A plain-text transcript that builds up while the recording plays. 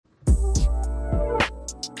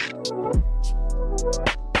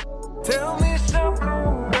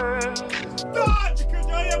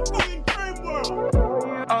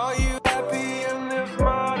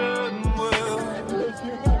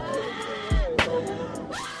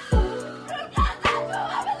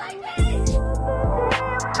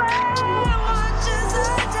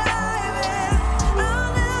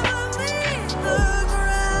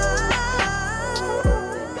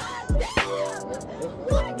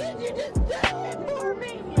did you just do it for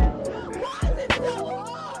me? Why is it so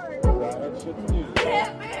hard?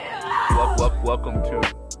 Get me out! Welcome to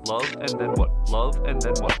Love and Then What? Love and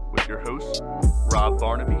Then What? With your hosts, Rob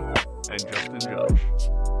Barnaby and Justin Judge.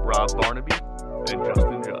 Rob Barnaby and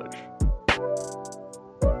Justin Judge.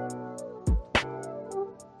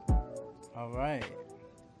 All right.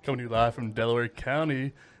 Coming to you live from Delaware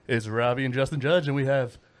County is Robbie and Justin Judge, and we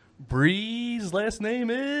have Bree's last name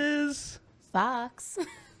is Fox.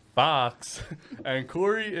 Fox, and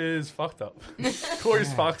Corey is fucked up.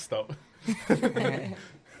 Corey's foxed up.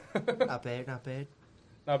 Not bad, not bad.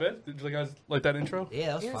 Not bad. Did you guys like that intro? Yeah,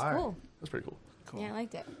 that was It was fire. cool. That's pretty cool. Yeah, I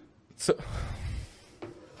liked it. So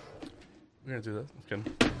we're gonna do that. I'm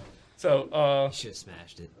kidding. So You should have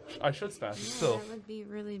smashed it. I should smash it Yeah, still. that would be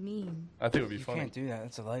really mean. I think it would be You funny. can't do that.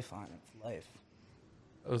 It's a lifeline. It's life.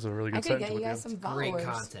 That was a really I good could sentence. get you at guys the some Great followers.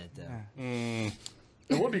 content, though. end.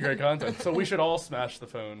 It would be great content. So we should all smash the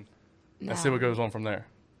phone No. and see what goes on from there.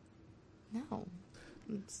 No.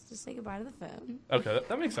 Let's just say goodbye to the phone. Okay,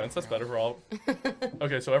 that makes sense. That's better for all.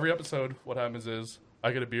 Okay, so every episode, what happens is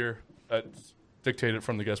I get a beer that's dictated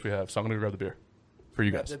from the guest we have. So I'm going to grab the beer for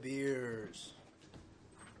you guys. The beers.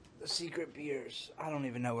 The secret beers. I don't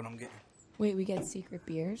even know what I'm getting. Wait, we get secret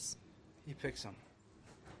beers? He picks them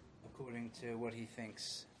according to what he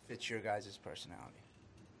thinks fits your guys' personality.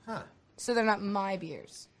 Huh. So they're not my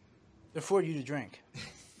beers. They're for you to drink.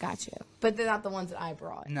 Got you. But they're not the ones that I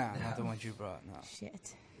brought. No, not the ones you brought. No,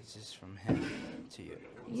 Shit. this is from him to you.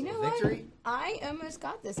 You know Victory? what? I almost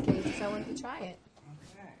got this case because I wanted to try it.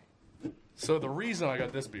 Okay. So the reason I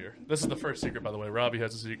got this beer, this is the first secret, by the way. Robbie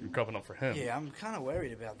has a secret coming up for him. Yeah, I'm kind of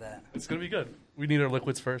worried about that. It's going to be good. We need our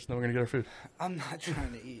liquids first, then we're going to get our food. I'm not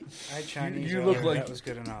trying to eat. I had Chinese you earlier, look like- that was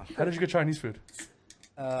good enough. How did you get Chinese food?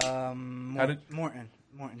 How did-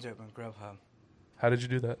 Morton's open, Grubhub. How did you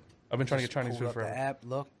do that? I've been trying to get Just Chinese pulled food up forever. the app,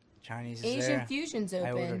 look, Chinese is Asian there. Fusion's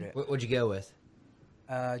I ordered open. it. What'd you go with?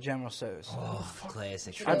 General So's. Oh,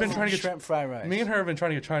 classic. I've been trying to get shrimp fried rice. Me and her have been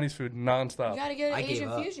trying to get Chinese food nonstop. You gotta go to I gave Asian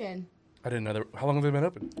up. Fusion. I didn't know that. How long have they been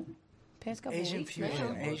open? Past couple Asian weeks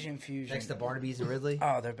Fusion. now. Asian Fusion. Next to Barnaby's and Ridley.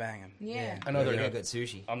 Oh, they're banging. Yeah. I know they they're got good. good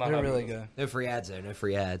sushi. I'm not They're happy really with good. No free ads, though. No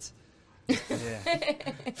free ads. Yeah.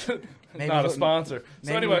 them. Maybe Not a look- sponsor.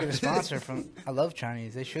 So Maybe anyway, we get a sponsor from. I love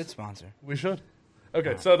Chinese. They should sponsor. we should.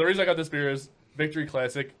 Okay, so the reason I got this beer is Victory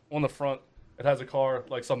Classic. On the front, it has a car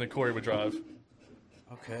like something Corey would drive.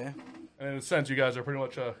 Okay. And in a sense, you guys are pretty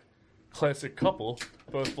much a classic couple.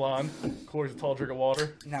 Both blonde. Corey's a tall drink of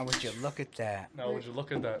water. Now would you look at that? Now, would you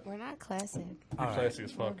look at that? We're not classic. You're All right. classy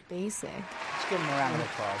as We're fuck. basic. Let's give them a round of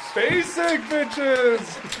applause. Basic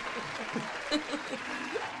bitches!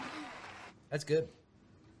 That's good.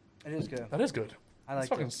 It is good. That is good. I That's like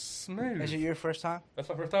fucking it. smooth. Is it your first time? That's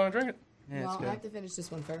my first time I drink it. Yeah, well, it's I have good. to finish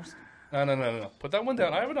this one first. No. Put that one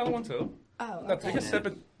down. I have another one too. Oh, Now take okay. a sip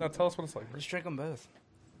and now tell us what it's like. Just drink them both.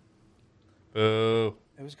 Boo.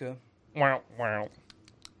 It was good. Wow, wow.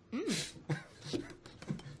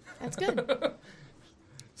 That's good.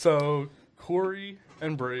 So, Corey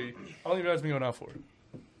and Bree, how long have you guys been going out for?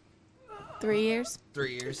 3 years.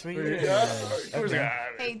 3 years. 3 Yeah. years. Corey's like, "Ah."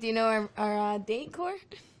 Hey, do you know our date, Core?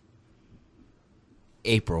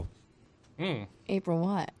 April April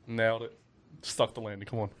what? Nailed it. Stuck the landing.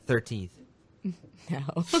 Come on. 13th. No.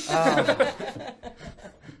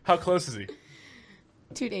 How close is he?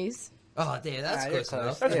 2 days. Oh, damn, that's Ah, you're close close.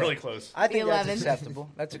 enough. That's Yeah. really close. I think that's 11. acceptable.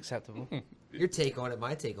 That's acceptable. Your take on it,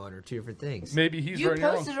 my take on it are two different things. Maybe he's You running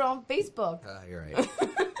your posted it on Facebook You're right.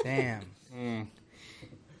 Damn.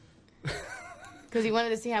 because he wanted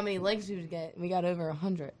to see how many likes we would get. We got over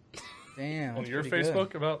 100. Damn. on that's your pretty Facebook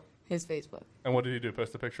good. about. His Facebook. And what did he do?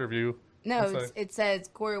 Post a picture of you? No, What's that? it says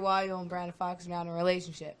Corey Waddle and Brandon Fox are now in a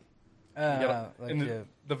relationship. You got- Like in the,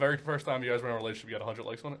 the very first time you guys were in a relationship, you got 100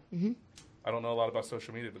 likes on it. Mhm. I don't know a lot about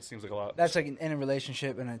social media, but it seems like a lot. that's like in a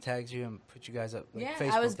relationship and it tags you and puts you guys up. Like Yeah,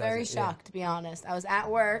 Facebook I was does very it, yeah. shocked, to be honest. I was at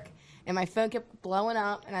work, and my phone kept blowing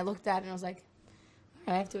up, and I looked at it, and I was like,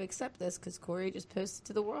 I have to accept this, because Corey just posted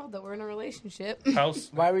to the world that we're in a relationship. House.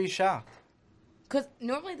 Why were you shocked? Because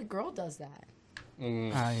normally the girl does that.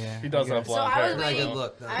 Yeah. He does I have guess. blonde So I was hair. Not a waiting. good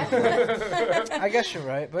look. No. I I guess you're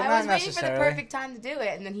right, but was not waiting for the necessarily. perfect time to do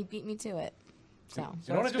it, and then he beat me to it. So You know what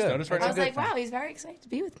I That's just good. noticed right That's I now? was good like, thing. wow, he's very excited to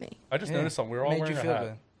be with me. I just Yeah. noticed something. We were all Made wearing you a feel hat.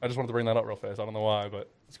 good. I just wanted to bring that up real fast. I don't know why,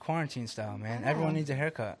 but It's quarantine style, man. I know. Everyone needs a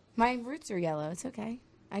haircut. My roots are yellow. It's okay.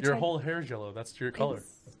 your whole hair is yellow. That's your color.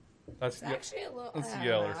 That's It's actually a little. It's I don't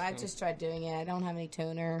yellow. know. I just tried doing it. I don't have any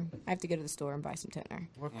toner. I have to go to the store and buy some toner.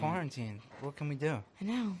 We're quarantined. What can we do? I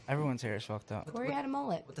know. Everyone's hair is fucked up. Corey had a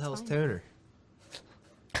mullet. What the hell is It's fine. toner?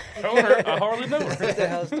 toner. I hardly know her. What the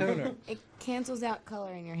hell's toner? It cancels out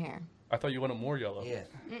color in your hair. I thought you wanted more yellow. Yeah.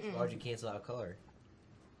 Why'd you cancel out color?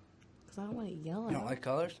 Because I don't want it yellow. You don't like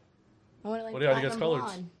colors? I want it like What do you have against platinum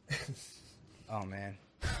colors? blonde. Oh man.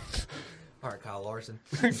 All right, Kyle Larson.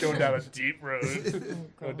 Going down a deep road.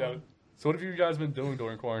 Going down. So what have you guys been doing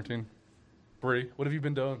during quarantine? Bree, what have you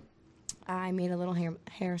been doing? I made a little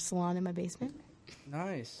hair salon in my basement.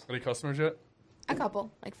 Nice. Any customers yet? A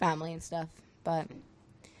couple, like family and stuff, but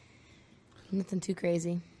nothing too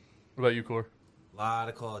crazy. What about you, Core? A lot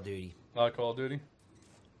of Call of Duty. Call of Duty?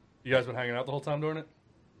 You guys been hanging out the whole time doing it?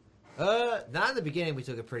 Not in the beginning. We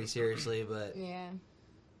took it pretty seriously, but Yeah.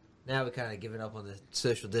 now we kind of given up on the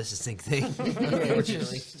social distancing thing. It's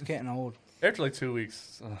Unfortunately, just getting old. After like 2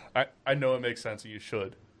 weeks, I know it makes sense and you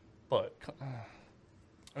should, but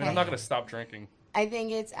I mean, I'm not going to stop drinking. I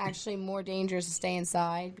think it's actually more dangerous to stay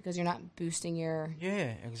inside because you're not boosting your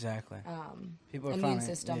Yeah, exactly. People are immune finally,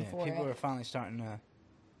 system for people it. are finally starting to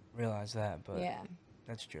realize that, but yeah.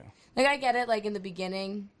 that's true. Like I get it. Like in the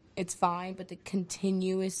beginning, it's fine, but to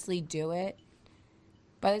continuously do it,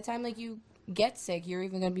 by the time like you get sick, you're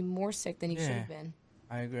even going to be more sick than you should have been.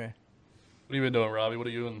 I agree. What have you been doing, Robbie? What are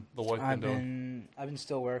you and the wife been doing? I've been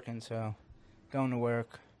still working, so going to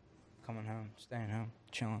work, coming home, staying home,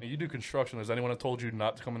 chilling. You do construction. Has anyone told you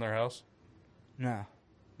not to come in their house? No,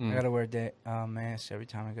 I gotta wear a mask every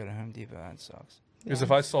time I go to Home Depot. That sucks. Because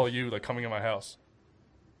if I saw you like coming in my house,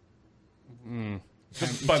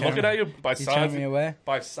 just by looking at you, by You turn me away.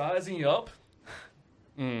 sizing you up,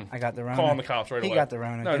 I got the Rona. calling the cops right He away. got the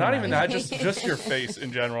Rona. No, Get not him even out. that. Just your face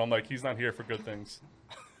in general. I'm like, he's not here for good things.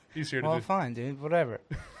 He's here to Well, do. fine, dude. Whatever.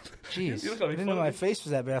 Jeez. You look I like didn't know my funny. face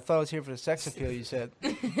was that bad. I thought I was here for the sex appeal. You said.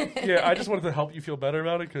 Yeah, I just wanted to help you feel better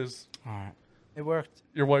about it because All right. It worked.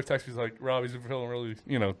 your wife texted me like, Robbie's feeling really,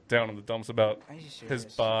 down in the dumps about Are you his serious?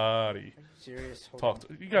 body. Are you serious? Hold Talk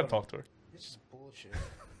on. to you. Got to talk to her. This is bullshit.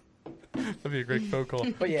 That'd be a great phone call.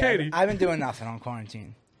 But yeah, Katie, I've been doing nothing on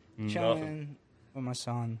quarantine. nothing. Chilling with my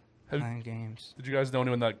son, Have- playing games. Did you guys know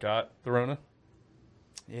anyone that got the Rona?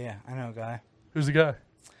 Yeah, I know a guy. Who's the guy?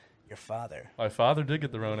 Your father. My father did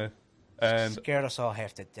get the Rona, and Scared us all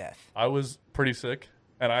half to death. I was pretty sick,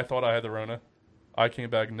 and I thought I had the Rona. I came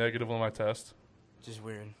back negative on my test. Which is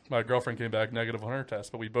weird. My girlfriend came back negative on her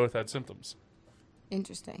test, but we both had symptoms.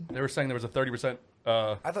 Interesting. They were saying there was a 30%.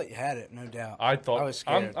 I thought you had it, no doubt. I thought I was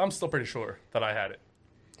scared. I'm still pretty sure that I had it.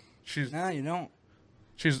 She's No, you don't.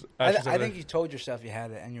 she's. I she's over think there. you told yourself you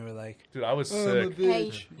had it, and you were like, Dude, I was "Oh, I'm a sick. Hey,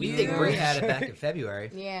 bitch." we think Bree had it back in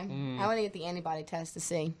February. Yeah. I want to get the antibody test to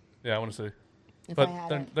see Yeah, I want to see, if but I had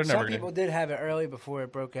they're, it. they're Some never people gonna. did have it early before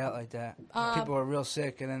it broke out like that. People were real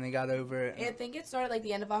sick, and then they got over it. I think it started like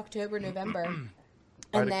the end of October, November.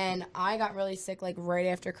 And then I got really sick like right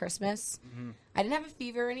after Christmas. I didn't have a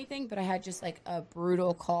fever or anything, but I had just like a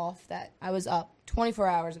brutal cough that I was up 24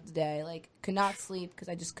 hours of the day. Like could not sleep because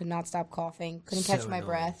I just could not stop coughing. Couldn't So catch my annoying.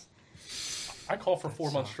 breath. I coughed for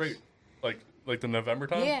 4 months straight, like the November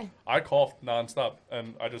time. Yeah. I coughed nonstop,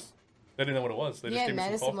 and they didn't know what it was. They just Yeah, gave me some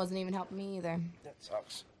medicine cough. wasn't even helping me either. That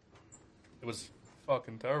sucks. It was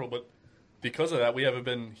fucking terrible, but because of that, we haven't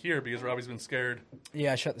been here because Robbie's been scared.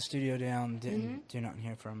 Yeah, I shut the studio down. Didn't do nothing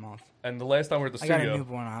here for a month. And the last time we were at the I got a studio,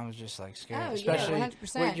 newborn. I was just like scared, Oh, yeah, especially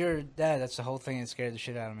 100%. with your dad. That's the whole thing that scared the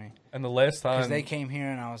shit out of me. and the last Because time they came here,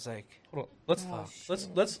 and I was like, hold on, Oh,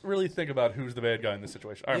 let's really think about who's the bad guy in this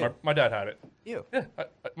situation. All right, You. my dad had it. "You." Yeah,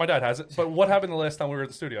 my dad has it. But what happened the last time we were at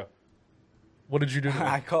the studio? What did you do to me?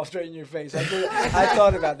 I coughed right in your face. I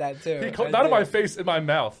thought about that too. He I not in did. my face, in my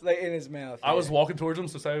mouth. like in his mouth. I was yeah. walking towards him,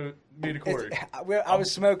 so say me to Corey. I was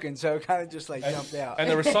smoking, so it kind of just like jumped out. And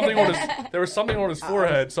there was something on his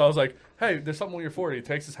forehead. So I was like, "Hey, there's something on your forehead." He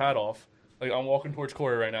takes his hat off. Like I'm walking towards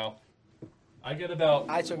Corey right now. I get about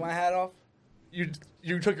I took my hat off. you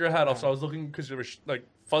took your hat off, so I was looking because there was like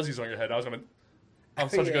fuzzies on your head. I'm such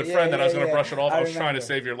a Yeah, good yeah, friend that I was yeah, gonna yeah. brush it off. I was trying remember. to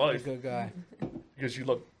save your You're a life good guy. because you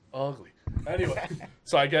look ugly. Anyway,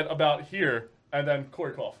 so I get about here, and then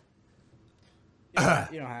Corey cough,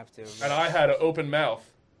 You don't have to. but- and I had an open mouth,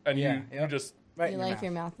 and Yeah, you yep. just. right You in like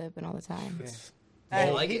your mouth. mouth open all the time. Hey,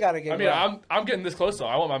 You like you it? gotta get. I mean, well. I'm getting this close though.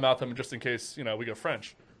 I want my mouth open just in case we go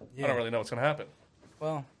French. I Yeah. don't really know what's gonna happen.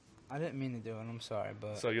 Well, I didn't mean to do it. I'm sorry,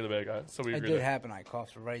 but So you're the bad guy. So we it agree. did there. happen. I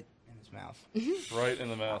coughed right in his mouth. Right in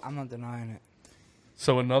the mouth. I'm not denying it.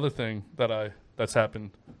 So another thing that's happened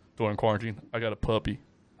during quarantine, I got a puppy.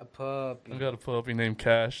 A puppy. I got a puppy named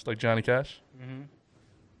Cash, like Johnny Cash. Mhm.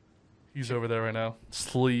 He's over there right now,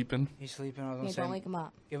 sleeping. He's sleeping. I was Yeah, gonna say, don't wake him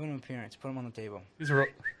up. give him an appearance. Put him on the table. He's a real,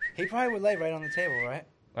 He probably would lay right on the table, right?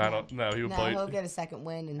 I don't know. He would No, bite. he'll get a second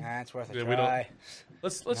wind and Nah, it's worth a Yeah, we don't- try.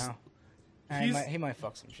 Let's. No. Nah, He's- he might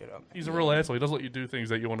fuck some shit up. He's a real asshole. He doesn't let you do things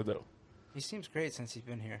that you want to do. He seems great since he's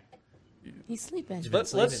been here. He's sleeping. He's been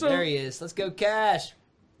Let's sleeping. show- There he is. Let's go, Cash.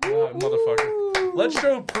 Motherfucker. Let's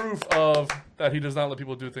show proof of that he does not let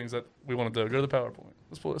people do things that we want to do. Go to the PowerPoint.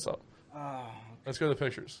 Let's pull this up. Oh, Let's go to the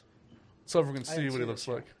pictures. So if we can see didn't what see he the looks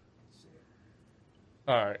chart. like.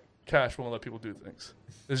 All right. Cash won't let people do things.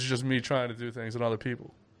 This is just me trying to do things and other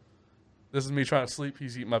people. This is me trying to sleep.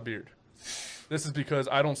 He's eating my beard. This is because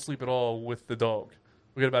I don't sleep at all with the dog.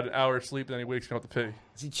 We get about an hour of sleep, then he wakes me up to pee.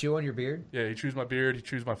 Does he chew on your beard? Yeah, he chews my beard. He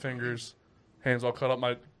chews my fingers. Hands all cut up. My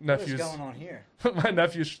what is nephew's going on here? my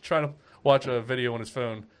nephew's trying to watch a video on his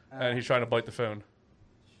phone, and he's trying to bite the phone.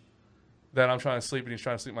 Then I'm trying to sleep, and he's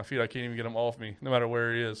trying to sleep my feet. I can't even get him off me, no matter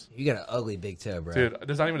where he is. You got an ugly big toe, bro. Dude,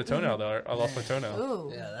 there's not even a toenail, though. I lost my toenail.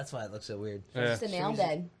 Ooh. Yeah, that's why it looks so weird. Yeah. Just a nail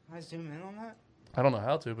dead. Can I zoom in on that? I don't know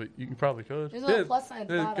how to, but you probably could. There's a little plus sign at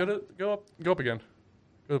the Dude, bottom. go up again. Go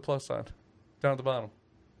to the plus sign. Down at the bottom.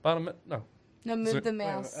 Bottom, no. No, move So- the Wait,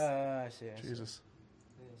 mouse. I see. Jesus.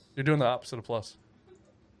 This. You're doing the opposite of plus.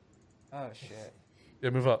 Oh shit. Yeah,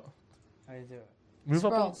 move up. How do you do it? Move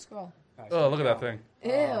Scroll, up. scroll. Oh, look at that thing.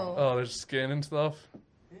 Ew. Oh, there's skin and stuff.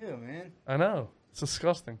 Ew, man. I know. It's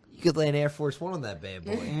disgusting. You could land Air Force One on that bad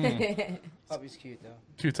boy. Puppy's cute though.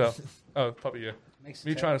 Cute toe. Oh, puppy, yeah. Makes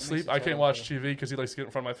Me the trying tail- to sleep, makes the I tail can't watch go. TV because he likes to get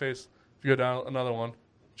in front of my face. If you go down another one,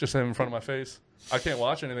 just him in front of my face. I can't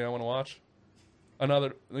watch anything I want to watch.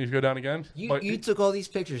 Another, you go down again. But You took all these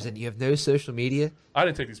pictures and you have no social media. I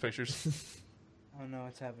didn't take these pictures. I don't know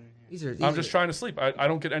what's happening here. These I'm just trying to sleep. I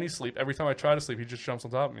don't get any sleep. Every time I try to sleep, he just jumps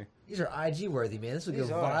on top of me. These are IG worthy, man. This would go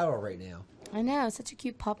These are. viral right now. I know, such a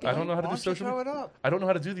cute puppy. I don't know how to Why do don't you social throw media. it up? I don't know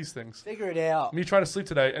how to do these things. Figure it out. Me trying to sleep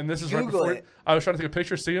today, and this is right Google before it. I was trying to take a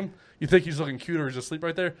picture, see him. You think he's looking cute or he's asleep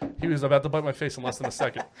right there? He was about to bite my face in less than a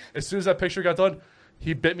second. As soon as that picture got done,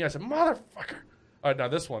 he bit me. I said, "Motherfucker!" All right, now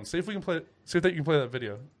this one. See if we can play. See if you can play that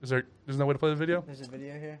video. There's no way to play the video. There's a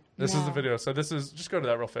video here. This is the No. video. So this is just go to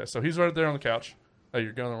that real fast. So he's right there on the couch. Oh,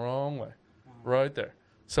 you're going the wrong way. Right there.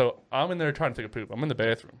 So I'm in there trying to take a poop. I'm in the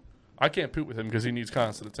bathroom. I can't poop with him because he needs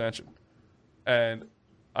constant attention. And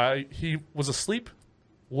he was asleep,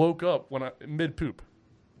 woke up mid poop,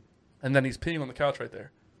 and then he's peeing on the couch right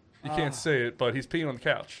there. You can't see it, but he's peeing on the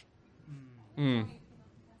couch. You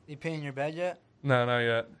pee in your bed yet? No, not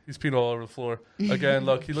yet. He's peeing all over the floor. Again,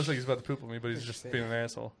 look, he looks like he's about to poop on me, but he's just being an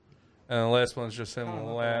asshole. And the last one's just him Kinda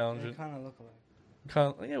look lounging. alike. They kind of look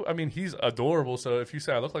alike. I mean, he's adorable. So if you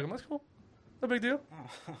say I look like him, that's cool. No big deal.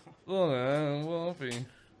 Oh, Wolfie.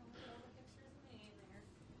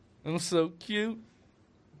 I'm so cute.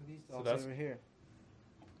 These dogs that's- over here.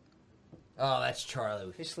 Oh, that's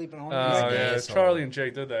Charlie. He's sleeping on Oh He's me. an yeah, asshole. Charlie and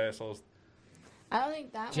Jake did the assholes. I don't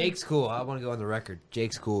think that Jake's cool. I want to go on the record.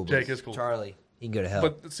 Jake's cool. But Jake is cool. Charlie, he can go to hell.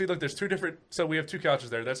 But see, look, there's two different. So we have two couches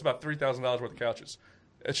there. That's about $3,000 worth of couches.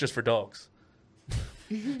 It's just for dogs.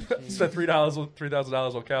 Spent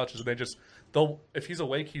 $3,000 on couches, and if he's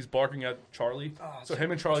awake, he's barking at Charlie. Oh, So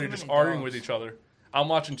him and Charlie too are just many arguing dogs. with each other. I'm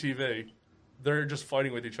watching TV. They're just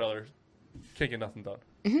fighting with each other. Can't get nothing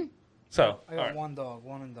done. So I all got right. one dog,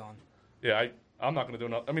 one and done. Yeah, I'm not going to do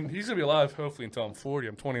enough. I mean, he's going to be alive hopefully until I'm 40.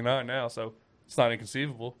 I'm 29 now, so it's not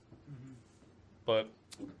inconceivable. But,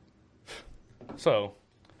 so,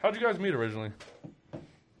 how'd you guys meet originally?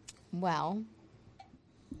 Well,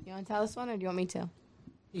 you want to tell this one or do you want me to?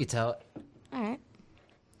 You can tell it. All right.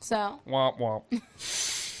 So, Womp womp.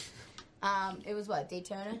 it was what,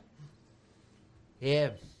 Daytona?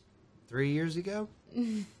 Yeah. 3 years ago?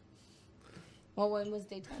 Well, when was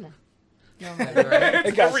Daytona? No, February.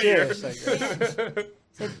 It got 3 serious. years.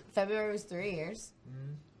 so February was 3 years.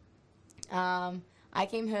 I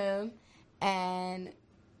came home, and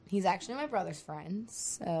he's actually my brother's friend,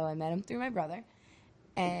 so I met him through my brother.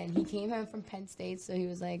 And he came home from Penn State, so he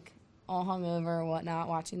was like all hungover and whatnot,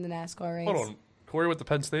 watching the NASCAR race. Hold on. Corey with the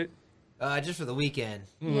Penn State? Just for the weekend.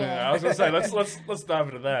 Yeah, I was going to say, let's dive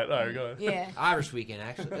into that. All right, go ahead. Yeah, Irish weekend,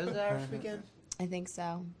 actually. Was it Irish weekend? I think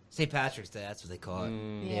so. St. Patrick's Day, that's what they call it.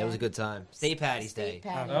 Yeah, Yeah. it was a good time. St. Patty's Day. St.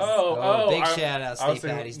 Patty's. Big I- shout out, I was St.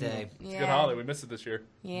 thinking- Patty's Day. It's a good Yeah. holiday. We missed it this year.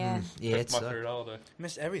 Yeah, Yeah, It's it's my favorite holiday.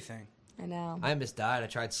 Missed everything. I know. I almost died. I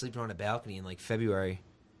tried sleeping on a balcony in like February.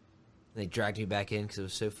 They dragged me back in because it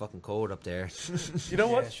was so fucking cold up there. You know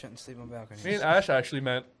Yeah, what? shouldn't sleep on balconies. Me and Ash actually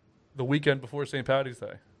met the weekend before St. Patty's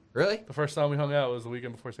Day. Really? The first time we hung out was the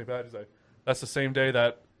weekend before St. Patty's Day. That's the same day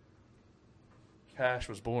that Cash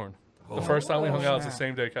was born. The first time we hung out was the snap.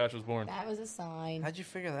 same day Cash was born. That was a sign. How'd you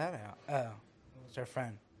figure that out? Oh, it was our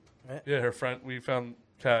friend. Yeah, her friend. We found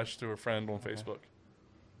Cash through her friend on Facebook.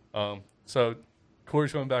 So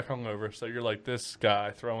Corey's coming back hungover. So you're like this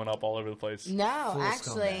guy throwing up all over the place. No, Full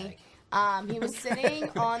actually, he was sitting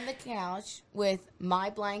on the couch with my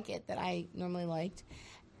blanket that I normally liked,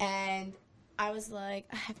 and I was like,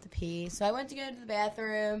 I have to pee. So I went to go to the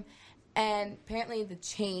bathroom, and apparently the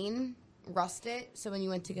chain rusted. So when you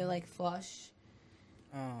went to go, like, flush,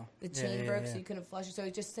 the chain broke, so you couldn't flush it. So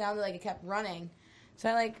it just sounded like it kept running. So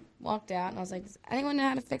I, like, walked out, and I was like, does anyone know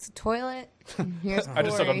how to fix a toilet? And here's Corey. I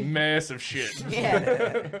just took a massive shit.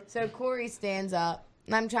 Yeah. So Corey stands up,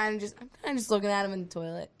 and I'm kind of just looking at him in the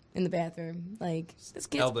toilet, in the bathroom. Like, this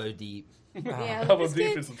kid's... Elbow deep. Yeah, Elbow this deep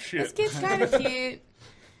kid- in some shit. This kid's kind of cute.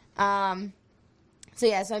 So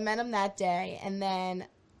yeah, so I met him that day, and then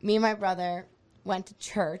me and my brother went to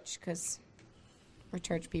church because we're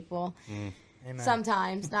church people. Amen.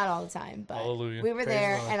 Sometimes, not all the time, but Hallelujah. we were Praise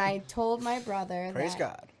there, God. and I told my brother Praise that,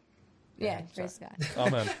 God. Yeah, praise God.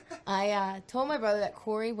 Amen. I told my brother that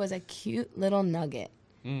Corey was a cute little nugget.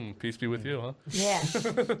 Peace be with you, huh? Yeah.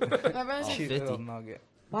 My brother's like, Cute 50. little nugget.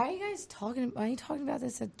 why are you talking about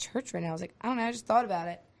this at church right now? I was like, I don't know, I just thought about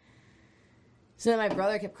it. So then my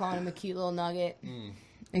brother kept calling him a cute little nugget,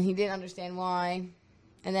 and he didn't understand why.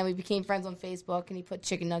 And then we became friends on Facebook, and he put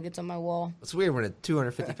chicken nuggets on my wall. It's weird when a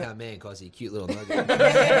 250-pound man calls you a cute little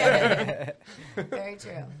nugget. Very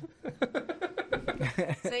true.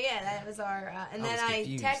 So yeah, that was our. And I then was I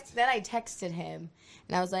confused. texted him,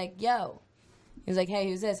 and I was like, "Yo," he was like, "Hey,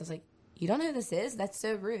 who's this?" I was like, "You don't know who this is? That's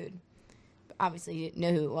so rude." But obviously, he didn't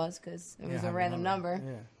know who it was because it was Yeah, a I random remember.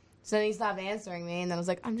 number. Yeah. So then he stopped answering me, and then I was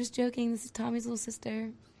like, "I'm just joking. This is Tommy's little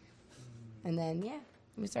sister." And then yeah,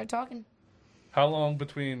 we started talking. How long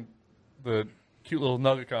between the cute little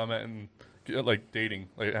nugget comment and like dating?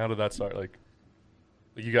 Like, how did that start? Like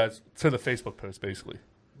you guys to the Facebook post, basically.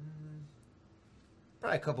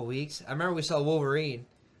 Probably a couple weeks. I remember we saw Wolverine.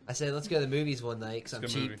 I said, let's go to the movies one night because I'm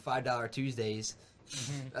It's a good cheap. movie. $5 Tuesdays.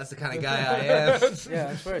 That's the kind of guy I am. Yeah,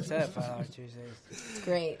 that's where it's at, $5 Tuesdays. It's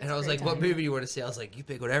great. And I was Great like, what timing. movie you want to see? I was like, you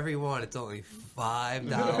pick whatever you want. It's only $5. You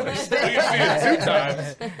can see it 2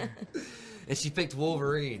 times. And she picked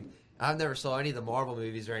Wolverine. I've never saw any of the Marvel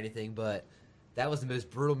movies or anything, but that was the most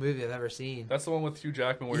brutal movie I've ever seen. That's the one with Hugh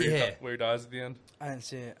Jackman where Yeah. he dies at the end. I didn't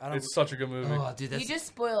see it. I don't. It's such a good movie. Oh, dude, that's You just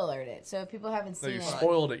spoil alert it, so if people haven't No, seen you it,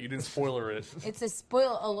 spoiled it. You didn't spoiler it. it's a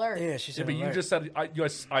spoil alert. Yeah, she Yeah, said. but you alert. just said I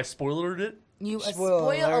spoilered it. You Spoil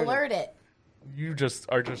spoil alert alert it. You just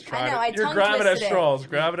are just trying know, I to. You're tongue grabbing at twisted it. straws.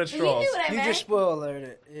 Grabbing at You straws. knew what I You meant. just spoil alert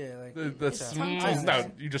it. Yeah, like. That's It's tongue no.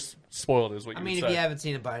 twister. You just spoiled it. Is what I you mean, would if say. you haven't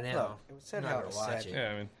seen it by now, Look, it said I'm how not it gonna watch said. it. Yeah,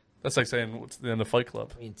 I mean that's like saying what's the end of Fight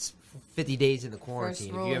Club. I mean, it's 50 days in the First quarantine.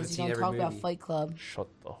 If rule you haven't is you seen don't every talk movie. about Fight Club. Shut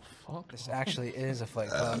the fuck. This actually is a fight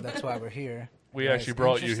club. That's why we're here. We You guys actually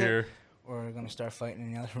brought you interested? here, We're gonna start fighting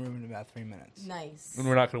in the other room in about 3 minutes. Nice. and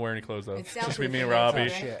we're not gonna wear any clothes though. It It's sounds just be like me and a nice Robbie.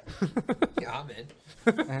 idea. Shit. Yeah,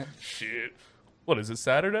 I'm in. Shit. What is it?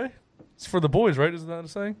 Saturday? It's for the boys, right? Isn't that a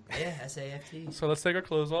saying? Yeah, SAFT. So let's take our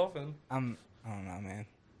clothes off and. I don't know, man.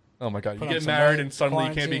 Oh my god! You Put on get some married weight, and suddenly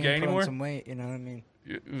you can't be quarantine, gay put on anymore. Some weight, you know what I mean?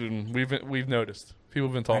 We've noticed. People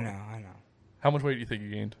have been I talking. know. How much weight do you think you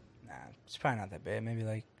gained? Nah, it's probably not that bad. Maybe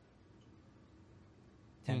like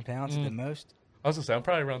 10 pounds at the most. I was gonna say I'm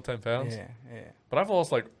probably around 10 pounds, Yeah. but I've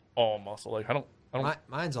lost like all muscle. Like I don't.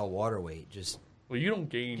 Mine's all water weight. Just Well, you don't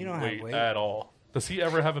gain You don't have weight weight. at all. Does he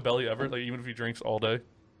ever have a belly ever? Like even if he drinks all day?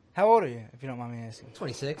 How old are you, if you don't mind me asking?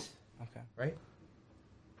 26, Okay. right?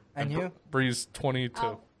 And you? Bree's 22.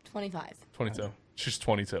 Oh, 25. 22. She's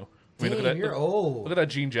 22. I mean, Damn, look at that. you're Look, old. look at that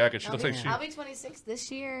jean jacket. She I'll looks be, like she. I'll be 26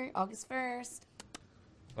 this year, August 1st.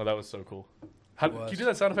 Oh, that was so cool. How, It can was. you do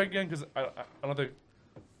that sound effect again? Because I don't think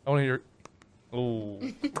I want to hear. Oh,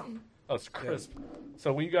 that's crisp.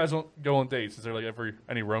 So when you guys don't go on dates, is there like ever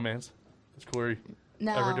any romance? Does Corey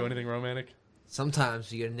No. ever do anything romantic? Sometimes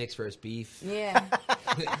we go to Nick's roast beef Yeah.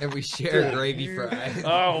 and we share a gravy fry.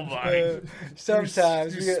 Oh my!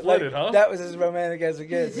 Sometimes you we get, split like, it, huh? that was as romantic as it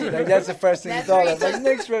gets. Like, that's the first thing you That's thought right. of. Like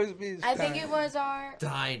Nick's roast beef. I think it was our.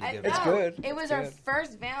 Dying to go It's back. good. It was It's our good.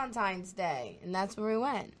 first Valentine's Day, and that's where we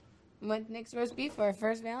went. We went to Nick's Roast Beef for our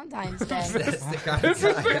first Valentine's Day. That's the kind of This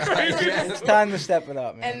is the time. craziest. It's time to step it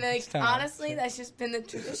up, man. And like It's time. honestly, that's just been the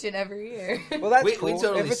tradition every year. Well, that's we cool.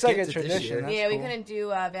 totally if it's like a skipped it this tradition, year. that's yeah, we cool. couldn't do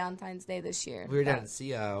Valentine's Day this year. We were down in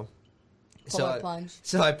CO. Pull-up plunge.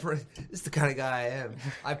 So this is the kind of guy I am.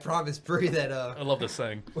 I promised Bree that I love this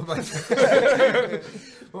saying. when my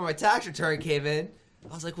when my tax return came in,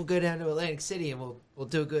 I was like, we'll go down to Atlantic City and we'll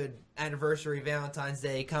do a good anniversary Valentine's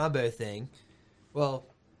Day combo thing. Well,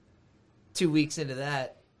 2 weeks into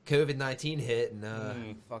that, COVID-19 hit,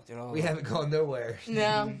 and Fucked it all. we haven't gone nowhere.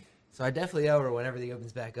 No, So I definitely owe her when everything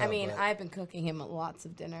opens back up. I mean but I've been cooking him lots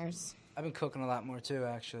of dinners. I've been cooking a lot more too.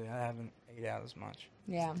 Actually, I haven't ate out as much.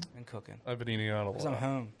 Yeah, Been cooking I've been eating out a because I'm lot.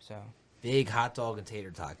 home. So Big hot dog and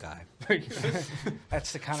tater tot guy.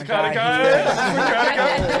 That's the kind of Kind guy. of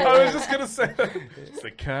guy. I was just gonna say that. It's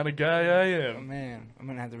the kind of guy I Oh am. man, I'm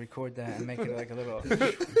gonna have to record that and make it like a little.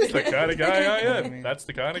 It's the kind of guy I I am. mean- That's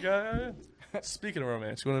the kind of guy I am. Speaking of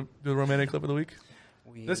romance, you want to do the romantic clip of the week?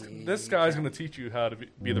 We This guy's gonna teach you how to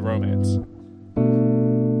be the romance.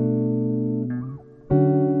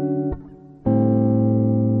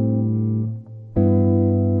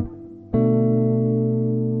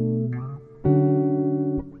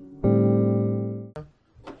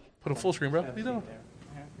 Put a full screen, bro. What are you doing?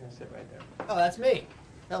 Oh, that's me.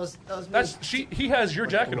 That was me. That's he has your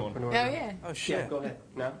jacket on. Oh yeah. Oh Yeah, shit. go ahead.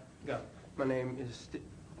 Now, go. My name is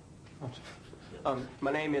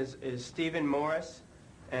my name is Stephen Morris,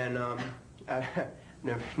 and I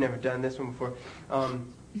never done this one before.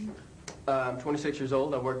 I'm 26 years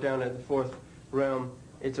old. I work down at the Fourth Realm.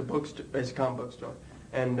 It's a bookstore. It's a comic book store,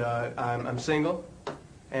 and I'm single,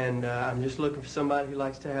 and I'm just looking for somebody who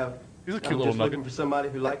likes to have. He's a cute I'm little just nugget. looking for somebody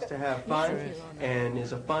who likes to have fun and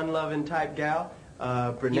is a fun-loving type gal.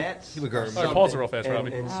 Brunettes. He would go- or All right, pause it something. real fast, and,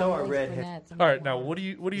 Robbie. And so are redheads. All right, now what do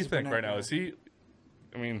you He's a think right brunette now? now. Is he?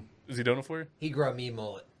 I mean, is he doing it for you? He grew a me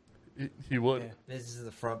mullet. He would. Yeah. This is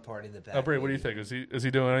the front part in the back. Now, Bray, what do you think? Is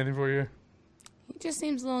he doing anything for you? He just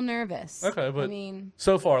seems a little nervous. Okay, but I mean,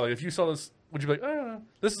 so far, like if you saw this, would you be like,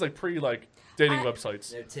 this is like dating I-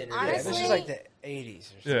 websites? No Tinder. Yeah, this Honestly- is like the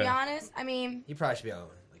 80s or to be Yeah. honest, I mean, He probably should be on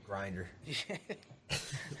like Grinder. something.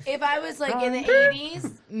 if I was like in the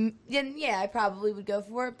 80s, then yeah, I probably would go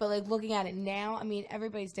for it. But like looking at it now, I mean,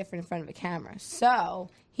 everybody's different in front of a camera. So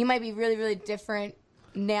he might be really, really different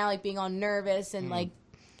now, like being all nervous and like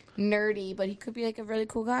nerdy. But he could be like a really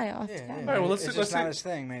cool guy off Yeah, camera. All right, well, let's it's see- let's just not see- his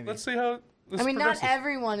thing, maybe. Let's see how this I mean, progresses. not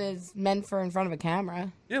everyone is meant for in front of a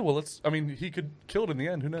camera. Yeah, well, I mean, he could kill it in the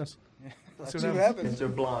end. Who knows? Let's see see what what happens. They're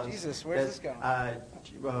blondes. Jesus, where's this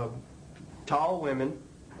Tall women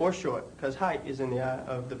or short, because height is in the eye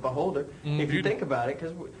of the beholder. If you beauty. think about it,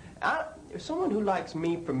 because someone who likes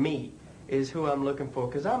me for me is who I'm looking for,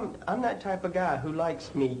 because I'm that type of guy who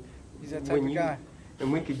likes me. He's that type of guy.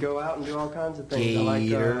 And we could go out and do all kinds of things. I like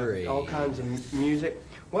Gatorade. all kinds of music.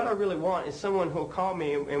 What I really want is someone who'll call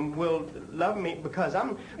me and will love me, because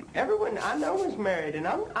everyone I know is married, and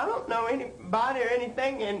I don't know anybody or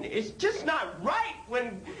anything, and it's just not right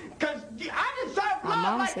because I deserve My love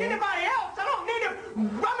mom like said. anybody else. I don't need to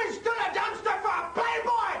rummage through the dumpster for a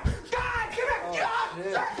Playboy. God, give me a job.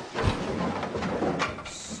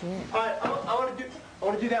 Shit. All right, I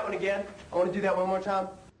want to do that one again. I want to do that one more time.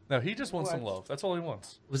 No, he just wants some love. That's all he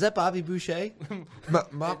wants. Was that Bobby Boucher?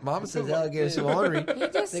 Mama says alligators so ornery. He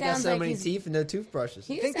just They got sounds so like many he's. teeth and no toothbrushes.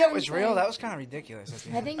 He You think that sounds was real? like- That was kind of ridiculous.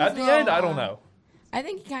 I think At he's the a little, end, I don't know. I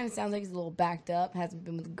think he kind of sounds like he's a little backed up, hasn't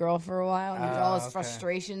been with a girl for a while, and all his okay.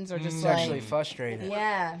 frustrations are just He's like, actually frustrated.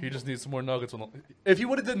 yeah. He just needs some more nuggets on the. If he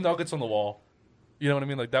would have did nuggets on the wall, you know what I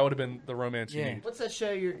mean? Like that would have been the romance you Yeah. need. What's that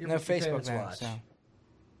show your No Facebook parents now. watch? So.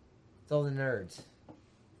 It's all the nerds.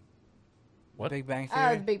 What? Big Bang Oh,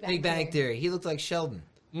 Theory. the Big Bang, Big Bang Theory. He looked like Sheldon.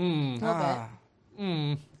 Mm. A little bit. Ah,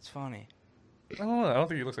 Mm. it's funny. I don't know. I don't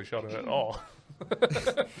think he looks like Sheldon at all.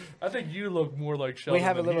 I think you look more like Sheldon.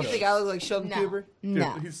 have a than little- he You think does. I look like Sheldon No. Cooper? Dude,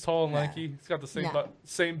 No. he's tall and lanky. He's got the same No.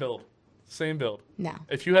 same build. Same build. No.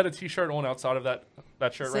 If you had a T-shirt on outside of that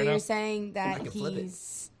shirt So right you're now, saying that can flip it.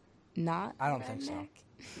 he's not? I don't think so. redneck?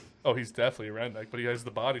 oh, he's definitely a redneck, but he has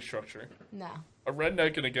the body structure. No. A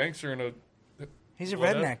redneck and a gangster and a, He's a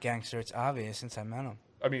What? redneck gangster. It's obvious since I met him.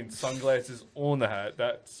 I mean, sunglasses on the hat.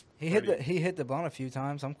 That's He hit pretty- he hit the blunt a few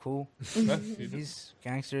times. I'm cool. Yeah, he did. He's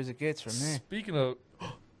gangster as it gets for me. Speaking of,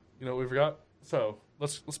 you know, we forgot. So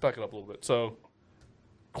let's back it up a little bit. So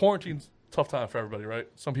quarantine's a tough time for everybody, right?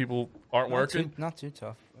 Some people aren't working, Not too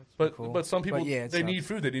tough. That's but cool. but some people yeah, it they sucks. need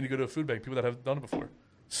food. They need to go to a food bank. People that haven't done it before.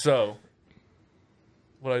 So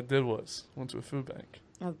what I did was went to a food bank.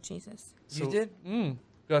 Oh, Jesus. You did?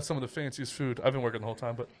 Got some of the fanciest food. I've been working the whole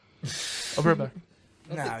time, but I'll be right back.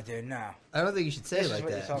 No, dude, no. I don't think you should say This it is like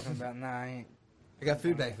what that. you're talking about. Nah, I ain't. I got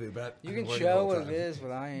food bank food, but You I've can been working the show whole what it time. is,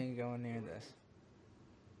 but I ain't going near this.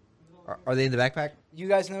 Are they in the backpack? You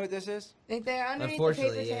guys know what this is? Think they're underneath the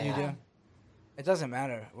Unfortunately, paper yeah. You towel. do? It doesn't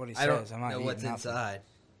matter what he I don't says. I'm not know eating what's nothing. inside.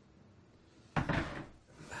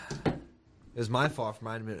 It was my fault for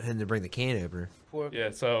reminding him to bring the can opener. Pork.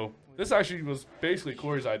 Yeah. So this actually was basically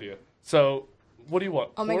Corey's idea. So what do you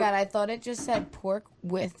want? Oh my Pork? God, I thought it just said pork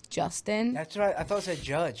with Justin. That's right. I thought it said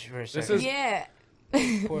judge for a This second. is- Yeah.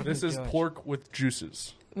 Pork This with is judge. pork with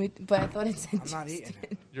juices. But I thought it said I'm not eating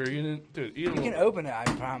it. You're eating, dude. Eat a You can little. open it. I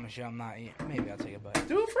promise you, I'm not eating. Maybe I'll take a bite.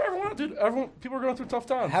 Do it for everyone, dude. Everyone, people are going through tough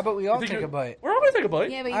times. How about we You all think take you're- a bite? We're all gonna take a bite.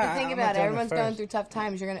 Yeah, but you can think I'm about not it. doing it Everyone's going first. through tough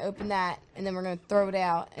times. You're going to open that, and then we're going to throw it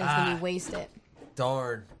out, and it's going to be wasted.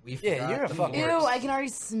 Darn. We Yeah, forgot you're a the fucking- Ew, forks. I can already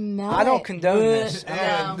smell it. I don't condone this.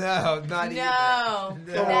 No. No, not No. even. No.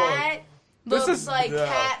 That This looks is- like no.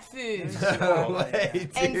 cat food. No way,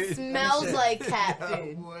 And dude. smells like cat No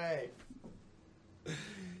food. way.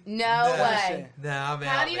 No No. way. No, I'm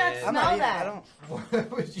How out, do you not man. I'm smell not eating. that? I don't.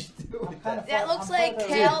 What would you do with that? That looks like Dude,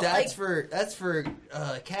 kale. that's Like, for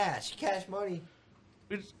cash money.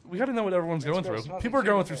 We got to know what everyone's going what it through. smells People are like,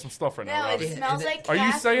 going chicken through fish. some stuff right now. no, Robbie. it smells and like Are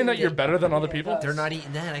cat you saying that food. you're better than other Yeah, people? They're not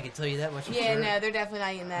eating that. I can tell you that much. for Yeah, sure. no, they're definitely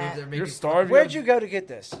not eating that. They're You're making- starving. Where'd you go to get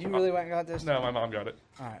this? You really went and got this? No, my mom got it,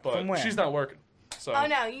 All right. but From where? she's not working. So. Oh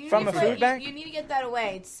no, you From need a to, food bank? You need to get that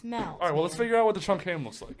away. It smells. All right, well, let's figure out what the chunk ham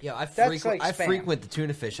looks like. Yo, I That's like spam. frequent the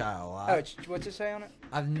tuna fish aisle a lot. Oh, what's it say on it?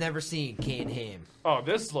 I've never seen canned ham. Oh,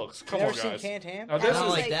 this looks. Come You on, ever seen guys. canned ham? Now this Not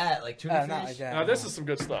is. like that, like tuna Oh, fish. not like that. Now this is some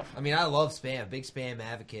good stuff. I mean, I love spam. Big spam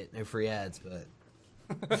advocate. No free ads, but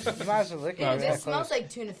You might as well lick it. Ew, It's that this smells close. like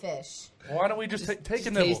tuna fish. Why don't we just take a just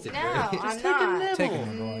nibble? taste it. No, Just I'm take a not. nibble. Take a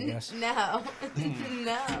nibble, I guess. No,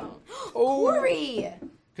 no. Oh. Corey.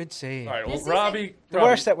 Good save. All right, well, This Robbie. The Robbie,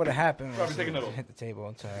 worst that would have happened Robbie, was take a nibble. hit the table.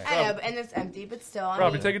 It's all right. I know, and it's empty, but still. I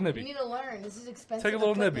Robbie, mean, take a nibby. You need to learn. This is expensive. Take a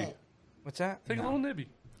little equipment. nibby. What's that? Take a little nibby.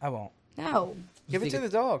 I won't. No, Give it think to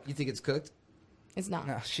the dog. You think it's cooked? it's not.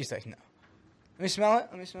 No, she's like, no. Let me smell it.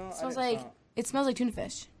 Let me smell it. It I smells didn't like smell it smells like tuna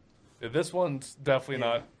fish. Yeah, this one's definitely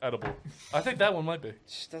Yeah. not edible. I think that one might be. It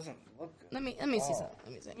just doesn't look good. Let me see something.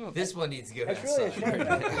 Let me see. This one needs to go That's really a outside.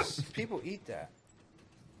 shame. Because people eat that.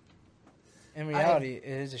 In reality, it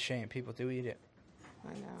is a shame. People do eat it. I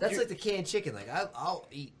know. That's like the canned chicken. Like I'll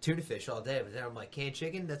eat tuna fish all day, but then I'm like canned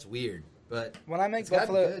chicken. That's weird. But When I make it's gotta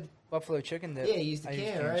be buffalo good. buffalo chicken dip, Yeah, you use the I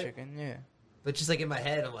can, canned right? chicken. Yeah, But just like in my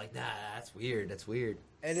head, I'm like, nah, that's weird. That's weird.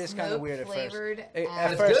 it is kind of Smoke weird at first. flavored At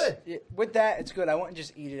ass. It's first, good. yeah, with that, it's good. I wouldn't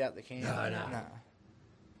just eat it out the can. No, no.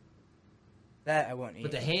 That I wouldn't eat.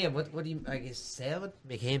 But the ham, what do you? I guess salad.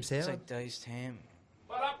 Make ham It's salad. like diced ham.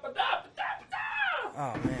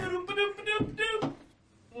 Oh man.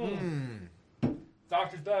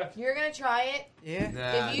 Doctor's back. You're gonna try it. Yeah.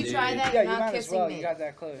 Nah, If you dude. try that, Yeah, you're you not might as kissing well. me. You got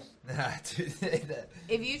that close. Nah, dude. that-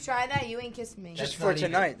 If you try that, you ain't kissing me. Just That's for not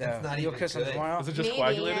even- tonight, that's though. not You'll even kiss him good. tomorrow. Is it just Maybe,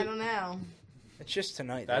 coagulated? I don't know. It's just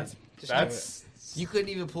tonight. That's dude. Just that's. you couldn't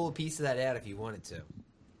even pull a piece of that out if you wanted to.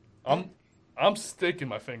 I'm sticking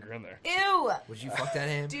my finger in there. Ew! Would you fuck that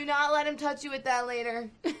ham? Do not let him touch you with that later.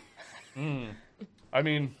 I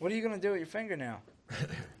mean, What are you gonna do with your finger now?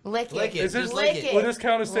 Lick it. Lick it. is this Just lick lick it. would this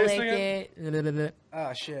count as Lick tasting it? it.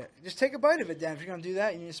 Oh shit! Just take a bite of it, then. If you're gonna do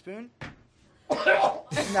that, you need a spoon. No.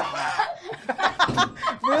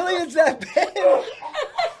 Really? It's that bad?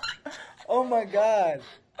 Oh my god.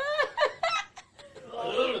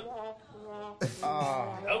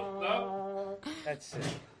 Oh, that's it.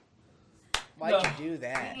 Why'd you do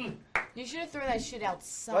that? You should have thrown that shit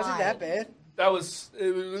outside. Was it that bad? That was.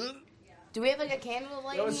 Do we have like a candle to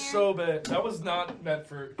light That in was here? so bad. That was not meant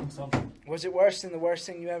for consumption. Was it worse than the worst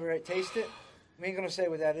thing you ever tasted? We ain't gonna say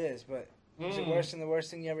what that is, but was it worse than the worst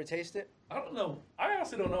thing you ever tasted? I don't know. I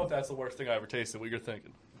honestly don't know if that's the worst thing I ever tasted. What you're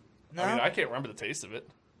thinking? No, I mean, I can't remember the taste of it.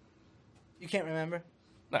 you can't remember.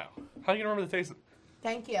 No. How you gonna remember the taste of it?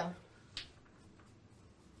 Thank you.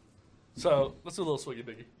 So let's do a little swiggy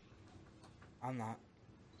biggie. I'm not.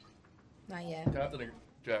 Not yet. Captain or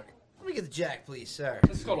Jack. Let me get the jack, please, sir.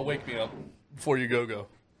 This is called a wake me up before you go.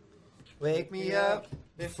 Wake me up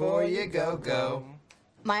before you go.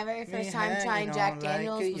 My very first Me time trying hanging Jack on like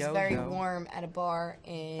Daniels a was very yo-yo. warm at a bar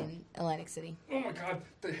in Atlantic City. Oh my god,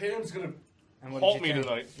 the ham's gonna. And what Halt did me you think?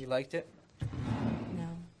 tonight. You liked it? No.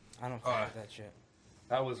 I don't fuck with that shit.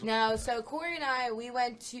 That was. No, so Corey and I, we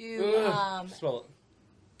went to Smell it.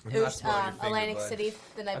 I'm it not was, smelling your finger, Atlantic bud. City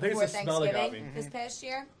the night I think it's before the smell that got Thanksgiving me. this past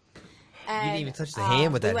year. You And, didn't even touch the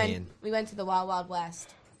ham with we that went, hand. We went to the Wild Wild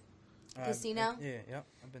West Casino. Yeah, yep.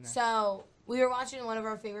 I've been there. So we were watching one of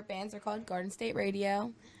our favorite bands. They're called Garden State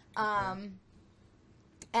Radio.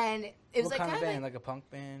 And it was what like kind of kinda band? Like a punk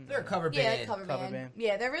band? They're a cover yeah, band, cover Cover band. band.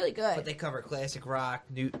 Yeah, they're really good. but they cover classic rock,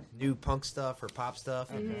 new punk stuff or pop stuff.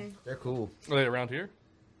 They're cool. Are they around here?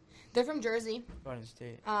 They're from Jersey. Garden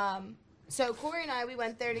State. So Corey and I, we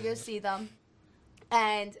went there to go see them,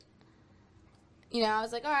 and you know, I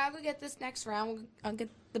was like, all right, I'll go get this next round. I'll get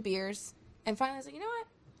the beers, and finally, I was like, you know what?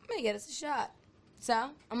 I'm gonna get us a shot.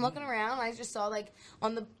 So I'm looking around. And I just saw like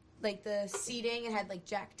on the seating, it had like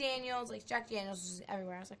Jack Daniels. Like Jack Daniels was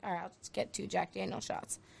everywhere. I was like, all right, I'll just get 2 Jack Daniels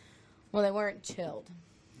shots. Well, they weren't chilled.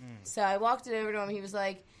 So I walked it over to him. He was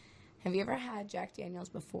like, "Have you ever had Jack Daniels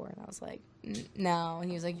before?" And I was like, "No." And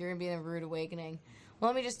he was like, "You're gonna be in a rude awakening." Well,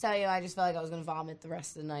 let me just tell you, I just felt like I was gonna vomit the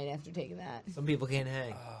rest of the night after taking that. Some people can't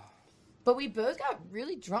hang. But we both got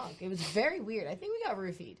really drunk. It was very weird. I think we got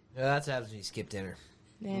roofied. Yeah, that's what happens when you skip dinner.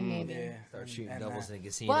 Yeah, maybe. Yeah. Start shooting And doubles in a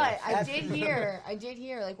casino. But I did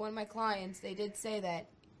hear, like one of my clients, they did say that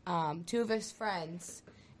two of his friends,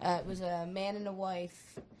 it was a man and a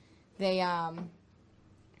wife, they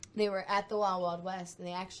were at the Wild Wild West and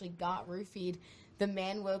they actually got roofied. The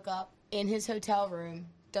man woke up in his hotel room,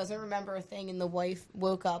 doesn't remember a thing, and the wife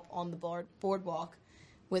woke up on the boardwalk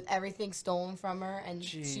with everything stolen from her, and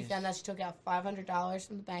she Jeez. found out she took out $500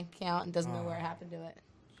 from the bank account and doesn't know where it happened to it.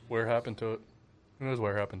 Where happened to it? Who knows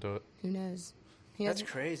where happened to it? Who knows? He That's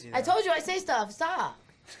doesn't- crazy. I though. told you I say stuff. Stop.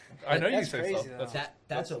 I know you That's say crazy, stuff. though.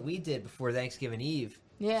 That's what we did before Thanksgiving Eve.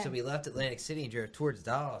 Yeah. So we left Atlantic City and drove towards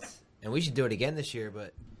Dallas. And we should do it again this year,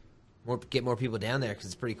 but get more people down there because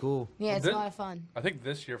it's pretty cool. Yeah, it's Did- a lot of fun. I think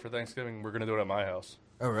this year for Thanksgiving we're gonna do it at my house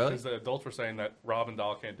Oh, really? because the adults were saying that Rob and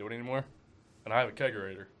Doll can't do it anymore, and I have a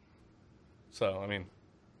kegerator. So I mean,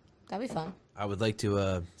 That'd be fun. I would like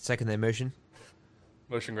to second that motion.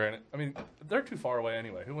 motion granted. I mean, they're too far away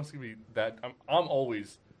anyway. Who wants to be that? I'm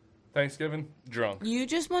always Thanksgiving drunk. You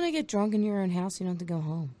just want to get drunk in your own house. You don't have to go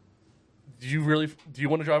home. Do you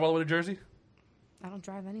want to drive all the way to Jersey? I don't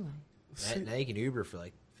drive anyway. Now you can Uber for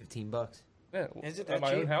like $15. Yeah, Is it at that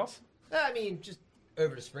my own cheap? house? I mean, just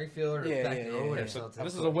over to Springfield or Yeah, back yeah, to yeah, Norwood yeah. or So something.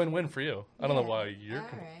 this is a win-win for you. I don't know Yeah. why you're. All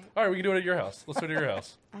right. All right, we can do it at your house. Let's do it at your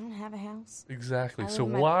house. I don't have a house. Exactly. I So live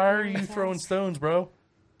in my why are you parents' throwing house. stones, bro?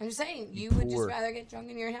 I'm just saying, you would just poor. rather get drunk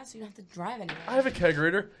in your house. You don't have to drive anywhere. I have a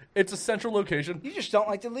kegerator. It's a central location. You just don't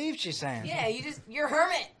like to leave, she's saying. Yeah, you're a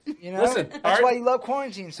hermit. You know? Listen, That's alright. why you love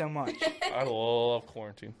quarantine so much. I love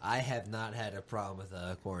quarantine. I have not had a problem with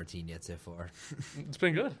quarantine yet so far. It's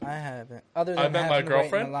been good. I haven't. Other I than met having my to wait in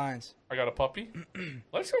girlfriend. the lines. I got a puppy.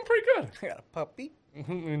 Life's going pretty good. I got a puppy.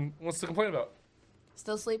 I mean, what's to complain about?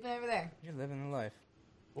 Still sleeping over there. You're living the life.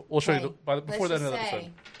 We'll show Hey, you before the let's end of the just episode.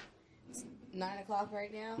 say, it's 9 o'clock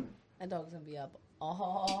right now. That dog's going to be up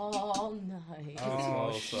all night.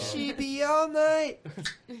 Oh, shit. She be all night.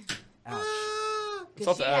 Ouch. It's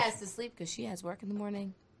up Because she to Ash. has to sleep because she has work in the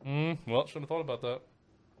morning. Well, shouldn't have thought about that.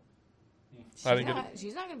 She's I didn't get not,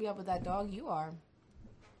 she's not going to be up with that dog. You are.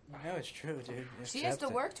 No, it's true, dude. She has to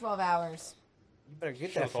Accept it. work 12 hours. You better get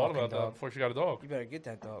Should that have thought fucking about that dog. before she got a dog. You better get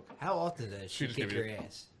that dog. How often does she just kick give you- your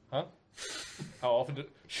ass? Huh? How often did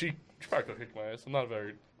she try to kick my ass? I'm not a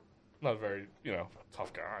very,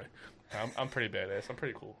 tough guy. I'm pretty badass. I'm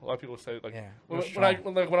pretty cool. A lot of people say like Yeah, when,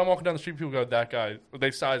 you're when I'm walking down the street, people go, "That guy."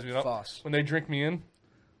 They size me up. False. When they drink me in,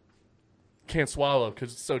 can't swallow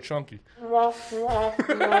because it's so chunky. I like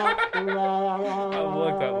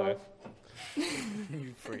that laugh.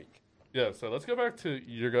 You freak. Yeah. So let's go back to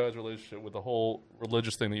your guys' relationship with the whole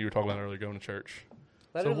religious thing that you were talking about earlier, going to church.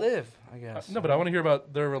 Let So her live, I guess. No, but I want to hear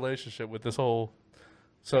about their relationship with this whole.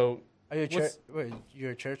 So Are you a what's- church? Wait,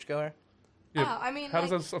 you're a churchgoer? yeah, Oh, I mean, how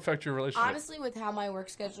does like, this affect your relationship? honestly, with how my work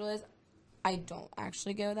schedule is, I don't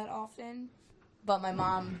actually go that often. But my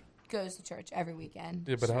mom goes to church every weekend.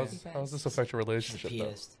 Yeah, but how Because does this affect your She's a relationship, though?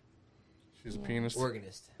 pianist. She's a pianist.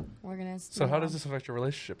 Organist. Organist. So my how does mom- this affect your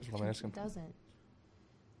relationship is what I'm It asking. doesn't.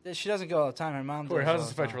 She doesn't go all the time. Her mom Corey, does how all does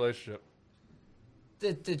this the affect your time. relationship?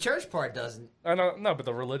 The church part doesn't. I know, no, but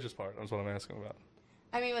the religious part is what I'm asking about.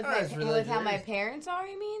 I mean, with, Oh, my, it's with how my religious. parents are,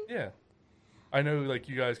 you mean? Yeah. I know, like,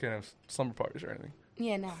 you guys can't have slumber parties or anything.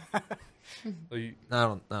 Yeah, no. Like,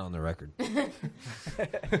 Not on the record. I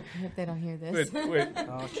hope they don't hear this. wait.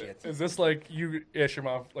 Oh, shit. Is this like you ask your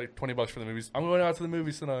mom, like, $20 for the movies? I'm going out to the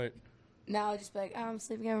movies tonight. No, I'll just be like, oh, I'm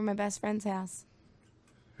sleeping over at my best friend's house.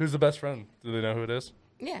 Who's the best friend? Do they know who it is?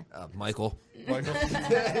 Yeah. Michael. Michael?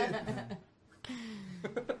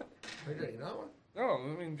 You know? No,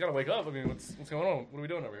 I mean, you gotta wake up. I mean, what's going on? What are we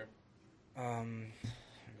doing over here?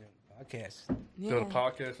 Podcast. Doing a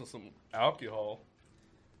podcast with some alcohol.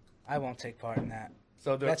 I won't take part in that.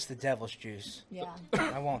 So That's the devil's juice. Yeah.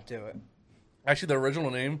 I won't do it. actually, the original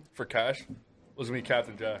name for Cash was going to be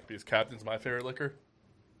Captain Jack because Captain's my favorite liquor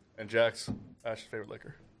and Jack's Ash's favorite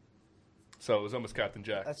liquor. So it was almost Captain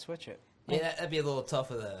Jack. Let's switch it. Yeah, that'd be a little tough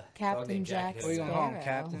with a Captain dog named Jack. Jack Where you going home, Sparrow.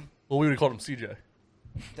 Captain? Well, we would have called him CJ.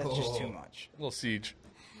 That's just too Oh. much. A little siege.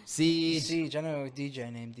 Siege. Siege. I know a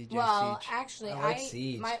DJ named DJ Well, Siege. actually, I like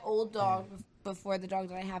Siege. my old dog before the dog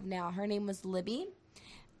that I have now, her name was Libby,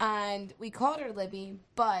 and we called her Libby.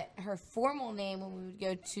 But her formal name, when we would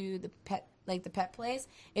go to the pet place,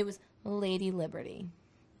 it was Lady Liberty.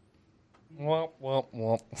 Well.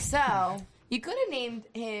 So you could have named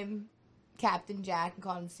him Captain Jack and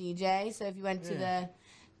called him CJ. So if you went to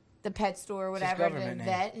the pet store or It's his whatever, the government name.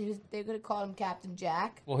 vet. They could have called him Captain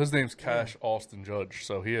Jack. Well, his name's Cash Austin Judge,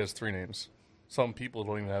 so he has 3 names. Some people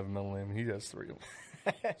don't even have a middle name. He has 3 of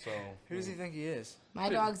them. So Who does he think he is? My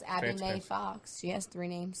dog's Abby Fancy, Mae fancy. Fox. She has 3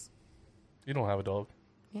 names. you don't have a dog.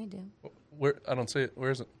 Yeah, I do. Where? I don't see it. Where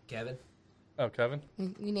is it? Kevin. Oh, Kevin.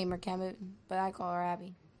 We name her Kevin, but I call her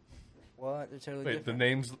Abby. What? They're totally Wait, different. the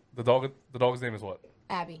name's the dog's name is what?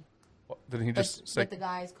 Abby. What didn't he just say? But the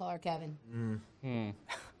guys call her Kevin. Me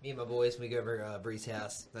and my boys, we go over Bree's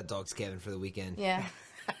house. That dog's Kevin for the weekend. Yeah.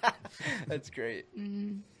 That's great.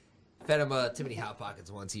 Fed him too many Hot Pockets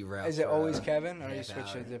once. He ran. Is it always Kevin, or you half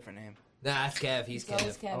switch to hour. a different name? Nah, that's Kev. He's It's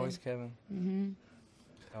always Kev. Kevin. Always Kevin. Mm-hmm.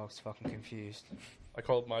 Dog's fucking confused. I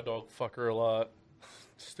called my dog fucker a lot.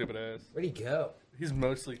 Stupid ass. Where'd he go? He's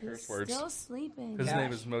mostly curse words. Still sleeping. His Gosh.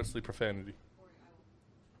 name is mostly profanity.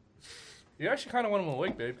 You actually kind of want him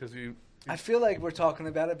awake, babe, because you. I feel like we're talking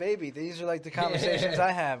about a baby. These are like the conversations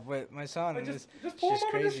I have with my son, and Just it's pull him just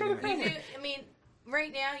up and just crazy. show to the me. You do, I mean,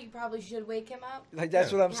 right now you probably should wake him up. Like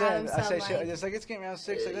that's what I'm Have saying. him I say some, shit. like- It's like it's getting around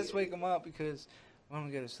 6. Like let's wake him up because I want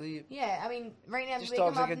him to go to sleep. Yeah, I mean, right now if This you wake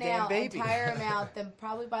dog's him up like a damn now and baby. tire him out, then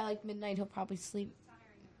probably by like midnight he'll probably sleep.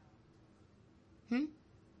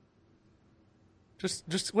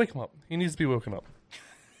 Just wake him up. He needs to be woken up.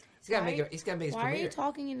 He's got to make. He's got to make his Why are you premiere.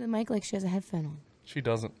 talking into the mic like she has a headphone on? She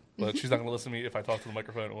doesn't, but she's not going to listen to me if I talk to the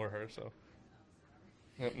microphone or her. So,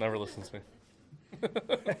 yep, never listens to me.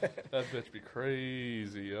 That bitch be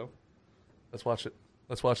crazy, yo. Let's watch it.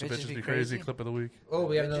 Let's watch the Bitches bitches be be crazy crazy? clip of the week. Oh,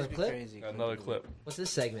 we got Bitches another be clip. crazy. Got another clip. What's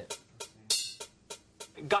this segment?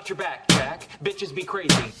 Got your back, Jack. Bitches be crazy.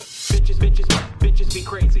 Bitches be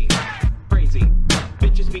crazy. Crazy.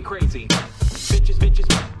 Bitches be crazy.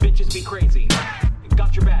 Bitches be crazy.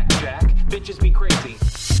 Got your back, Jack. Bitches be crazy.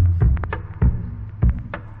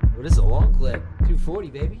 Well, this is a long clip. 240,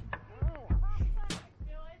 baby.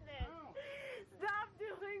 Stop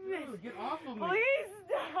doing this. Get off of me. Please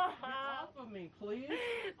stop. Get off of me, please.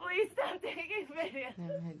 Please stop taking videos.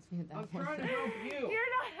 I'm trying to help you. You're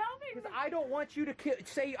not helping me. Because I don't want you to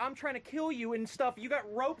say I'm trying to kill you and stuff. You got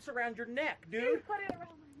ropes around your neck, You dude. put it around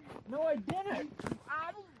my neck. No, I didn't.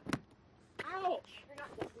 Ouch. You're not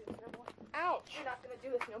gonna do this no more. Ouch. You're not gonna do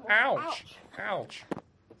this no more. Ouch! Ouch!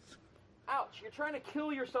 Ouch. You're trying to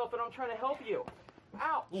kill yourself and I'm trying to help you.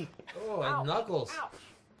 Ouch. Oh, Ouch. and knuckles.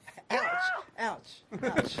 Ouch. Ouch!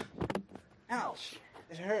 Ouch! Ouch!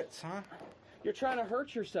 It hurts, huh? You're trying to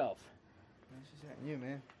hurt yourself. That's just hurting you,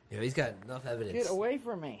 man. Yeah, he's got enough evidence. Get away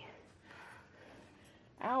from me.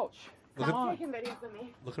 Ouch. Look Come at- on. Taking videos of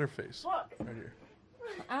me. Look at her face. Look. Right here.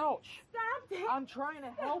 Ouch. Stop taking. I'm trying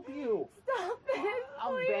to help you. Stop it.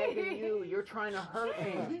 I'm Please. begging you. You're trying to hurt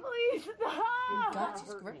me. Please stop. God,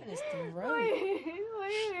 she's gripping his throat. Please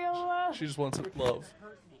leave me alone. She just wants love.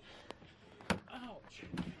 Ouch.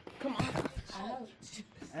 Come on. Ouch.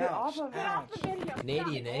 Get off of Get off the video.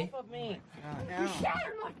 Canadian, eh? Off of me. You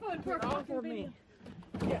shattered my phone for a Get off fucking of video. me.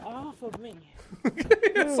 Get off of me.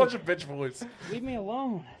 He has such a bitch voice. Leave me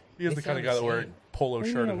alone. He is They the kind of sound guy that wears insane. a polo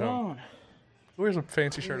Leave shirt me at home. alone. He wears a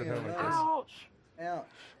fancy shirt at home like this. Ouch. Ouch!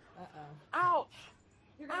 Ouch.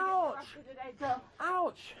 You're gonna get Ouch. arrested today, bro.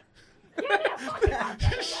 Ouch. Give me a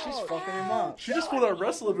fucking She's fucking him up. She just pulled that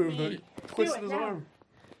wrestler move, though. Twisted his now. arm.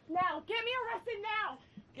 Now, get me arrested now.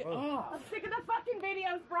 Get off. I'm sick of the fucking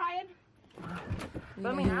videos, Brian. You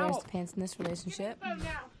Let know me who wears out. the pants in this relationship? Phone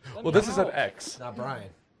now. Well, this is an ex. Not Brian.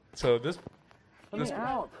 So this. Let me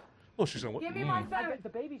out. Oh, she's gonna. Give me my I phone. bet the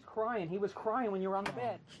baby's crying. He was crying when you were on the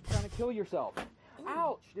bed, trying to kill yourself.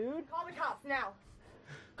 Ouch, dude. Call the cops now.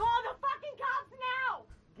 Call the fucking cops now.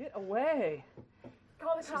 Get away.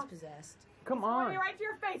 Call the She's cops. possessed. Come Point on. me right to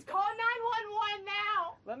your face. Call 911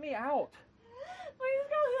 now. Let me out. Please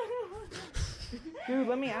go. Dude,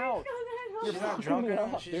 let me out. She's not fucking drunk me or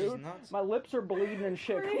nothing. up, She's just dude. nuts. My lips are bleeding and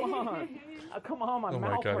shit. Come on. Come on, my Oh my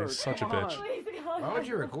mouth God, he's hurts. such a Come on. bitch. Please go. Why would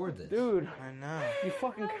you record this? Dude, I know. you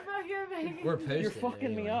fucking, We're posting. you're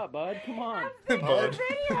fucking me up, bud. Come on. Bud. Videos.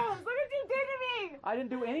 Look what you did to me. I didn't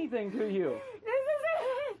do anything to you. This is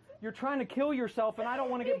it. You're trying to kill yourself, and I don't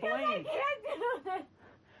want to get Because I blamed. can't do it.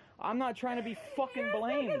 I'm not trying to be fucking You're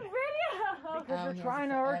blamed. taking video. Because Oh, you're he trying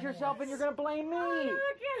to has hurt yourself, and you're gonna blame me. Look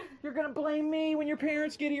at- You're gonna blame me when your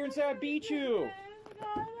parents get here and say I beat you.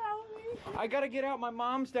 God, help me. I gotta get out. My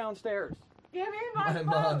mom's downstairs. Give me my My phone.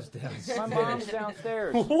 mom's downstairs. My mom's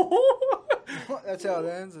downstairs. That's how it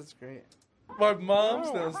ends. That's great. My mom's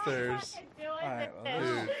Oh. downstairs. All right, well,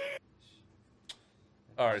 Dude.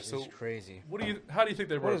 All right, She's so crazy. what do you? How do you think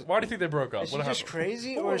they What broke? is- Why do you think they broke up? Is she What just happened?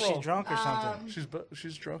 crazy, What or is went she wrong? drunk or something?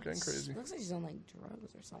 She's drunk and crazy. Looks like she's on like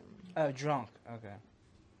drugs or something. Oh, drunk. Okay.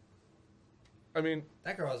 I mean,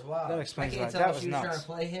 That girl was wild. That explains I a can't lot. tell That if was she was trying nuts. to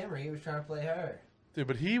play him or he was trying to play her. dude,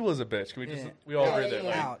 but he was a bitch. Can we just? Yeah. We all Yeah, agree there. yeah,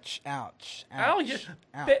 Like, Ouch, ouch, ouch. Al, yeah,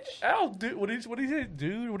 ouch. Al, dude, what did he say,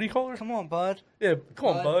 dude? What do you call her? Come on, bud. Yeah, come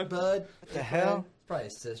on, bud. Bud. What the hell? Probably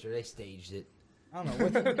his sister. They staged it. I don't know.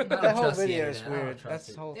 What I don't that whole trust the video is internet. I don't weird. trust That's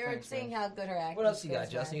it. the whole They were thing. saying how good her acting. What else you got,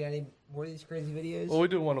 skills Justin? were. You got any more of these crazy videos? Well, we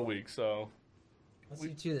do one a week, so. Let's do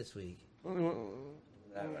 2 this week. No,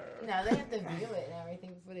 they have to view it and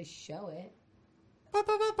everything before they show it.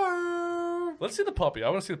 Let's see the puppy. I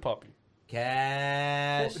want to see the puppy.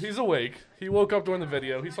 Cash. He's awake. He woke up during the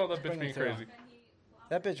video. He saw that bitch Bring it being to him. crazy.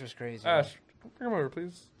 That bitch was crazy. Ash, bring him over,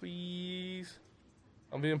 please. Please.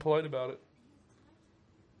 I'm being polite about it.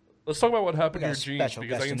 Let's talk about what We happened got to a your jeans special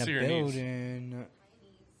because I guest can in see the your knees. building.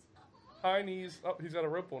 High knees. Oh, he's got a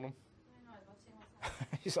rope on him.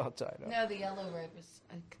 He's all tied up. No, the yellow rope is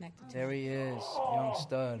connected to There he is, young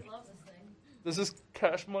stud. This is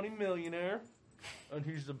Cash Money Millionaire. And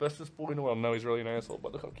he's the bestest boy in the world. No, he's really an asshole,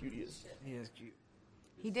 but look how cute he is. He is cute.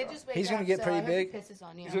 He did just wake He's gonna up, get so pretty I hope big. He pisses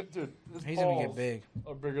on you. Dude, his He's gonna get balls big.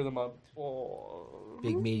 are bigger than my balls.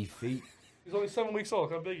 Big meaty feet. He's only 7 weeks old.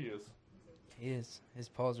 Look how big he is. He is. His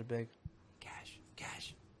paws are big. Cash.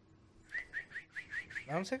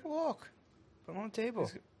 Let him take a walk. Put him on the table.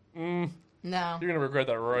 No. You're going to regret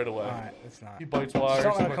that right away. Alright, it's not. He bites Just wires.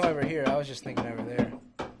 don't let him come over here. I was just thinking over there.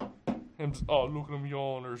 Oh, look at him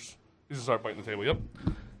yawners. He's going to start biting the table. Yep.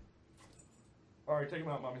 All right, take him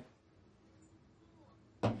out, mommy.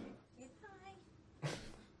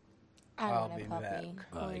 I I'll want be a puppy.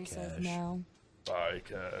 back. Corey Bye, says Cash. no. Bye,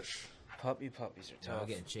 Cash. Puppies are No, we're tough.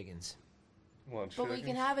 getting chickens. Want But we chickens?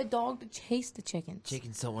 can have a dog to chase the chickens.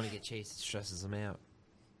 Chickens don't want to get chased. It stresses them out.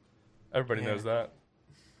 Everybody Yeah. knows that.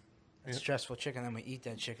 It's stressful chicken, then we eat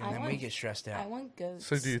that chicken, I then we want- get stressed I out. want goats.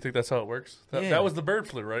 So do you think that's how it works? That, Yeah. that was the bird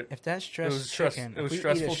flu, right? If that's stressed was stress- chicken, it was if we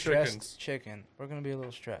stressful eat a stressed chickens. chicken, we're gonna be a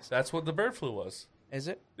little stressed. That's what the bird flu was. Is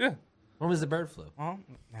it? Yeah. When was the bird flu? Well,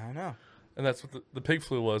 I don't know. And that's what the pig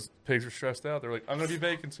flu was. Pigs were stressed out. They're like, I'm going to be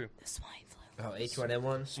vacant soon. The swine flu. Oh,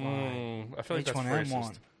 H1N1? I feel like that's H1N1.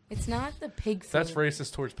 racist. It's not the pig flu. That's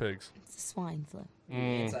racist towards pigs. It's the swine flu.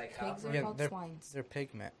 It's Mm. like Pigs are Yeah, called they're- swines. They're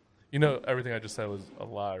pigment. You know, everything I just said was a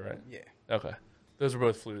lie, right? Yeah. Okay. Those are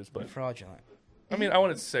both flus, You're but fraudulent. I mean, I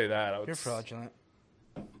wouldn't say that. I would You're fraudulent.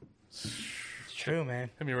 It's true,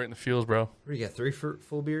 man. Hit me right in the feels, bro. What do you got? 3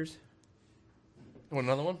 full beers? You want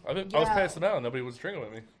another one? I was Yeah. passing out. Nobody was drinking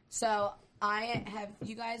with me. So I have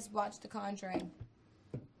you guys watched The Conjuring?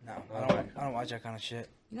 No, I don't watch that kind of shit.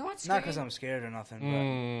 You know what's Not scary? because I'm scared or nothing, but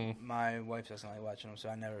Mm. my wife doesn't like watching them, so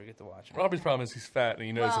I never get to watch them. Robbie's problem is he's fat, and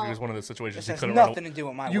he knows if Well, he was one of those situations This he has couldn't nothing run. to do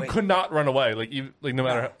with my You weight. could not run away, like no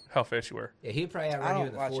matter No. how fast you were. Yeah, he'd probably I outrun you in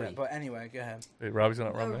don't the watch 40. it, but anyway, go ahead. Hey, Robbie's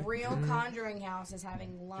not The running away. real Conjuring House is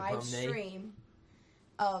having live bum Nate. stream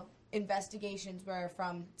of investigations where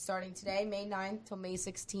from starting today, May 9th till May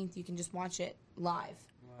 16th, you can just watch it live.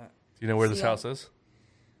 Do you know where this See ya. house is?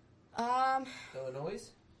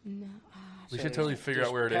 Illinois? No. We So should totally there's figure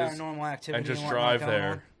out where it is paranormal activity and just and whatnot drive going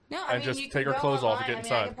there. on. No, And just you take can our go clothes off and online. get I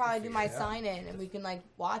inside. could probably do my sign in and we can like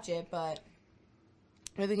watch it, but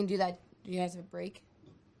maybe we can do that. Do you guys have a break? Do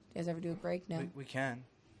you guys ever do a break? No. We can.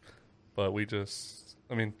 But we just,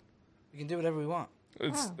 I mean, We can do whatever we want.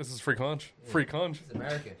 this is free conch. Free conch. It's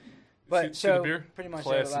American. But See the so beer? pretty much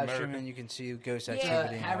Class the live American. streaming, you can see ghost Yeah,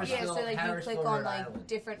 activity. and all Harris- that. yeah. So like you Harrisville, click on Rhode like Island.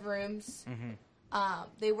 different rooms. Mhm.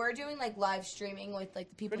 They were doing like live streaming with like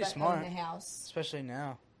the people Pretty that smart. own the house. Especially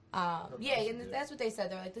now. Yeah, and that's what they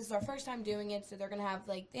said. They're like, this is our first time doing it, so they're gonna have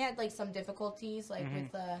like they had like some difficulties like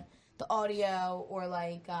with the audio or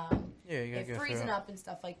like Yeah, you gotta it go freezing through it. up and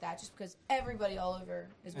stuff like that, just because everybody all over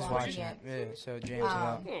is Just watching it. Yeah, so it jams it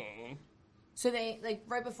up. So they like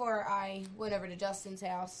right before I went over to Justin's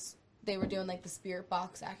house, they were doing like the spirit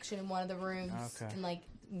box action in one of the rooms, Okay. and like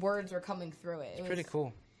words were coming through it. It's pretty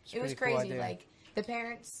cool. It's a It was pretty cool crazy. idea. Like the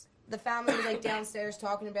parents, the family was like downstairs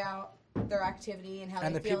talking about their activity and how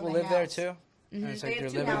And they the feel people in the live there house. too? And it's They like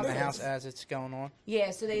have they're two living in the houses. house as it's going on.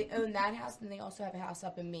 Yeah, so they own that house, and they also have a house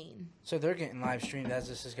up in Maine. So they're getting live streamed as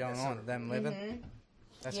this is going on. Them living.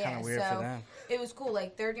 That's Yeah, kind of weird so for them. It was cool.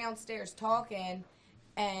 Like they're downstairs talking,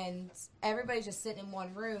 and everybody's just sitting in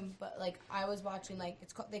one room. But like I was watching, like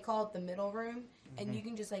they call it the middle room, and you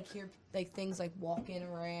can just like hear like things like walking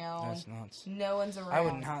around. That's nuts. No one's around. I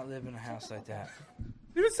would not live in a house like that.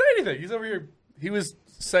 He didn't say anything. He's over here. He was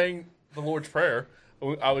saying the Lord's Prayer.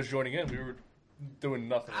 I was joining in. We were doing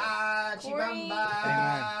nothing. Corey,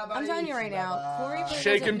 I'm telling you right now, Corey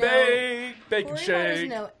Shake and doesn't know- bake, bake and Corey shake. doesn't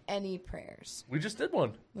know any prayers. We just did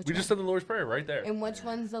one. Which We just one? said the Lord's Prayer right there. And which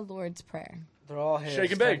one's the Lord's Prayer? They're all his.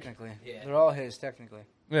 Shake and bake. Technically. Yeah. They're all his technically.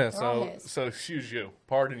 Yeah, They're all so his. excuse you.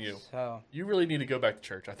 Pardon you. So, You really need to go back to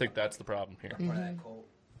church. I think that's the problem here. Part of that cult.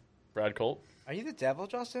 Brad Colt? are you the devil,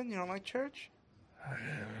 Justin? You don't like church? I'm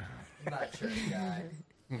not a church guy.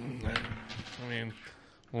 I mean,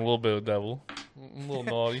 a little bit of devil. A little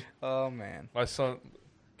naughty. Oh man. My son,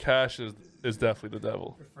 Cash, is definitely the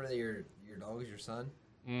devil. Refer to your dog as your son.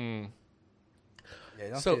 Mm. Yeah,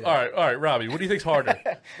 don't So, do all that. right, Robbie, what do you think's harder?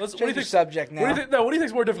 What do you Change the think? subject now. What do you think? No, what do you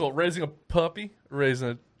think's more difficult, raising a puppy or raising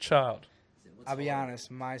a child? I'll be honest.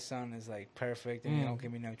 My son is like perfect, and he don't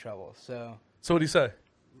give me no trouble. So, So, what do you say?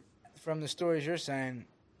 from the stories you're saying,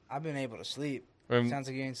 I've been able to sleep. Sounds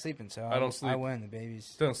like you ain't sleeping, so I don't sleep. I win. The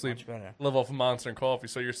baby's Don't sleep. much better. Live off of Monster and coffee.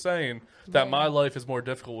 So you're saying that my life is more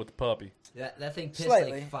difficult with the puppy? That thing pissed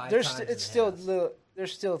Slightly. like 5 There's times. it's still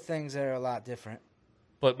there's still things that are a lot different.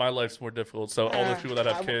 But my life's more difficult. So all those people that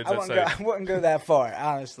have kids that say, I wouldn't go that far,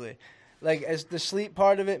 honestly. Like as the sleep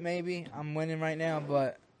part of it, maybe I'm winning right now,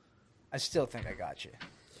 but I still think I got you.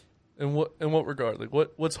 in what regard? Like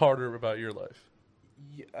what's harder about your life?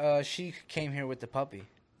 She came here with the puppy.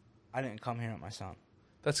 I didn't come here with my son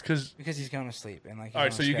That's because. because he's going to sleep and like. All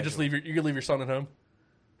right, so you could just leave your son at home.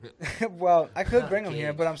 Well, I could bring him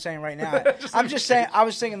here, but I'm saying right now, I'm just saying. I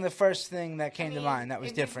was thinking the first thing that came to mind that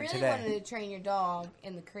was different if you today. really wanted to train your dog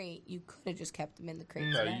in the crate, you could have just kept him in the crate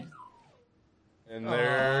No, today. And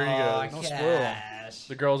there you go. Don't spoil him. Cash.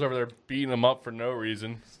 The girls over there beating him up for no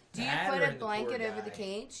reason. Do you Battering put a the poor blanket over guy. the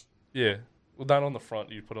cage? Yeah. Well, not on the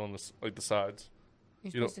front. You put it on the sides.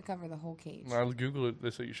 You're You don't- supposed to cover the whole cage. I Google it. They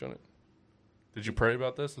say you shouldn't. Did you pray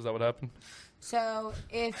about this? Is that what happened? So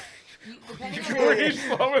if you, depending on Corey's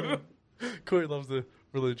loving it. Corey loves the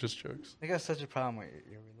religious jokes. I got such a problem with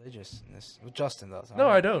your religiousness. Well, Justin does. No,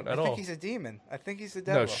 I don't at I all. think he's a demon. I think he's the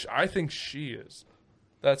No, devil. I think she is.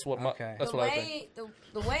 That's what Okay. That's the what I think. way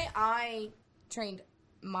the way I trained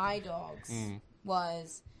my dogs Mm.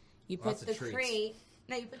 was you put Lots of the treats. crate.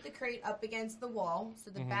 No, you put the crate up against the wall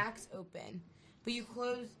so the Mm-hmm. back's open. But you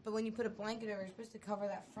close. But when you put a blanket over, you're supposed to cover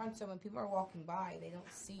that front so when people are walking by, they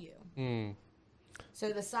don't see you. Mm.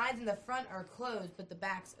 So the sides and the front are closed, but the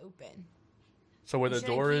back's open. So where You the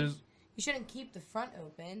shouldn't door keep- is, You shouldn't keep the front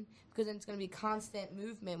open because then it's going to be constant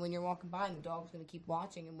movement when you're walking by, and the dog's going to keep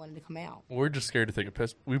watching and wanting to come out. we're just scared to take a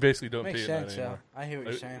piss. We basically don't Makes pee at sense. night Yeah, anymore. I hear what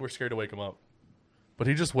you're saying. We're scared to wake him up. But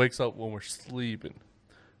he just wakes up when we're sleeping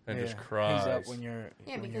and just cries. He's up when you're.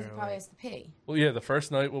 Yeah, when because you're he probably awake. has to pee. Well, yeah, the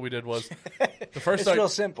first night what we did was the first It's night real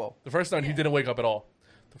simple. the first night he didn't wake up at all.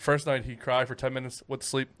 The first night he cried for 10 minutes, went to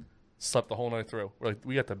sleep, slept the whole night through. We're like,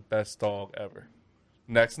 we got the best dog ever.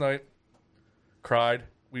 Next night, cried.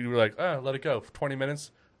 We were like, let it go for 20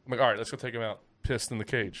 minutes. I'm like, all right, let's go take him out. Pissed in the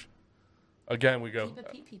cage. Again, we go. Keep a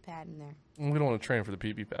pee-pee pad in there. We don't want to train for the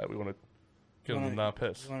pee-pee pad. We want to get him to not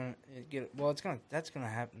piss. You wanna get, well, that's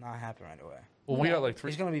gonna not happen right away. Well, we got like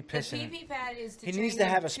 3. He's gonna be The pissing. pee-pee pad is to He train needs to him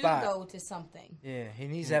have a spot. go to something. Yeah, he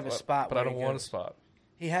needs to have a spot. But I where don't he want a goes. spot.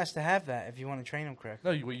 He has to have that if you want to train him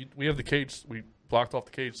correctly. No, we have the cage. We blocked off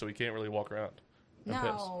the cage so he can't really walk around and piss.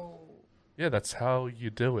 No. Yeah, that's how you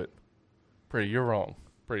do it. Brady, you're wrong.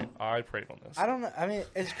 Brady, I prayed on this. I don't know. I mean,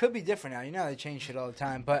 it could be different now. You know, they change shit all the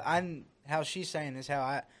time. But how she's saying is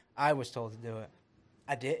how I was told to do it.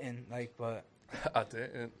 I didn't but I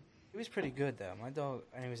didn't. it was pretty good though. My dog,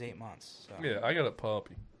 and he was 8 months. So. Yeah, I got a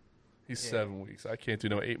puppy. He's Yeah. 7 weeks. I can't do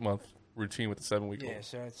no 8-month routine with a 7-week Yeah, old.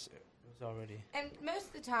 so it was already. And most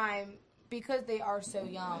of the time, because they are so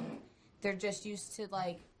young, they're just used to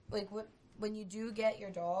when you do get your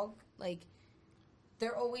dog,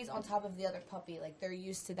 they're always on top of the other puppy. Like they're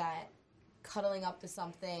used to that cuddling up to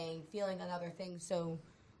something, feeling another thing. So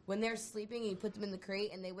when they're sleeping and you put them in the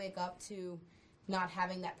crate and they wake up to not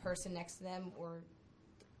having that person next to them or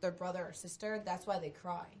their brother or sister, that's why they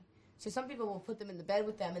cry. So some people will put them in the bed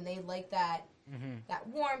with them and they like that that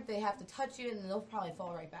warmth. They have to touch you and then they'll probably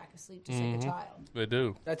fall right back asleep just like a child. They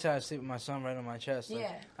do. That's how I sleep with my son, right on my chest. Like,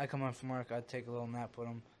 Yeah. I come home from work, I take a little nap with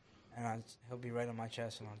him, and he'll be right on my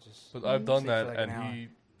chest, and I'll just. But I've done sleep that, for like an and hour. he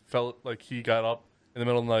felt like he got up in the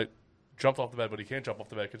middle of the night, jumped off the bed, but he can't jump off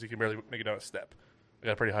the bed because he can barely make it down a step. I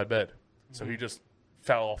got a pretty high bed. So he just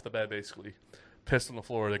fell off the bed, basically, pissed on the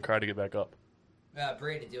floor, then cried to get back up.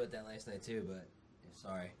 Brady did with that last night too, but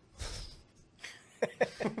sorry.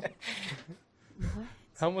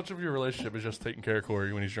 How much of your relationship is just taking care of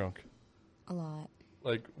Corey when he's drunk? A lot.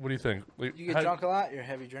 Like, what do you think? Like, You get how- drunk a lot? You're a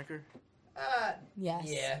heavy drinker? Yes.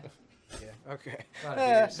 Yeah. Yeah. Okay. A lot of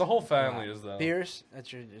beers. The whole family is though. Beers?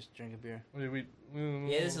 That's your just drink a beer. We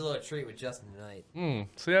Yeah, this is a little treat with Justin tonight.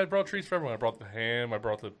 So yeah, I brought treats for everyone. I brought the ham. I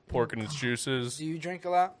brought the pork and its juices. Do you drink a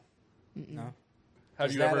lot? No. Have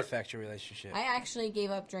Does you that ever? affect your relationship? I actually gave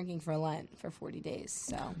up drinking for Lent for 40 days.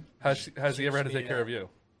 So Has he ever had to take care of you?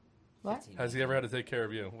 what? Has he ever had to take care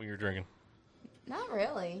of you when you're drinking? Not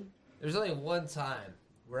really. There's only one time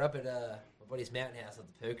we're up at my buddy's mountain house at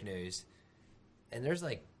the Poconos, and there's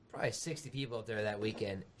like probably 60 people up there that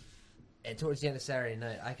weekend. And towards the end of Saturday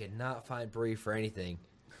night, I could not find Bree for anything,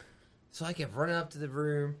 so I kept running up to the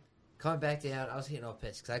room, coming back down. I was getting all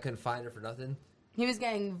pissed because I couldn't find her for nothing. He was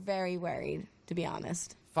getting very worried, to be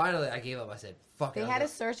honest. Finally, I gave up. I said, "Fuck it." They had a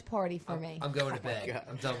search party for me. I'm going to bed. God.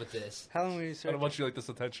 I'm done with this. How long were you I searching? don't want you like this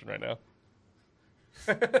attention right now.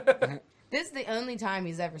 This is the only time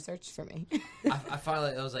he's ever searched for me. I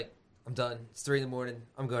finally, I was like, I'm done. It's 3 a.m.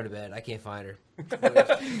 I'm going to bed. I can't find her.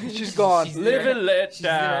 She's gone. She's Live either- and let She's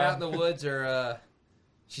either out down. in the woods or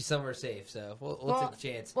she's somewhere safe. So we'll take a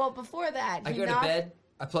chance. Well, before that, I he go to knocked- bed.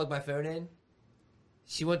 I plug my phone in.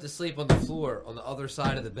 She went to sleep on the floor on the other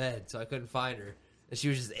side of the bed, so I couldn't find her. And she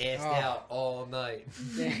was just assed out all night.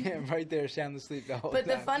 Damn, right there, sound asleep the whole But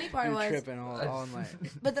time. the funny part You're was- tripping all night.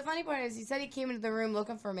 But the funny part is, he said he came into the room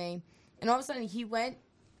looking for me, and all of a sudden he went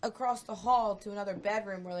across the hall to another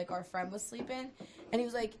bedroom where like our friend was sleeping, and he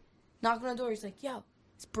was like knocking on the door. He's like, "Yo,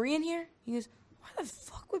 is Bree in here?" He goes, "Why the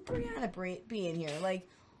fuck would Brianna be in here? Like,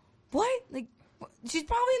 what? Like, she's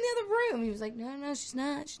probably in the other room." He was like, "No, she's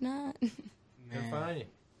not. She's not." Couldn't find you.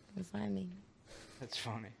 Go find me. That's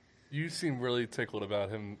funny. You seem really tickled about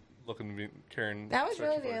him looking to me, Karen. That was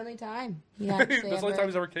really searching the for only time. He you. actually That's the only time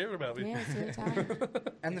he's ever cared about me. Yeah, it's the only time.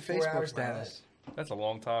 And the 4 Facebook hours of my status. That's a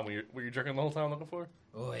long time. Were you drinking the whole time looking for?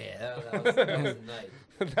 Oh yeah, that was the night.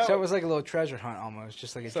 No. So it was like a little treasure hunt almost,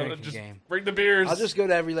 just like a So drinking just game. bring the beers. I'll just go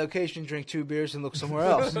to every location, drink 2 beers, and look somewhere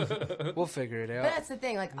else. We'll figure it But out. that's the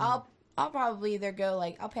thing. Like, I'll probably either go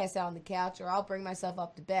like I'll pass out on the couch or I'll bring myself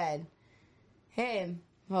up to bed. Him,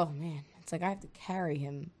 oh man, it's like I have to carry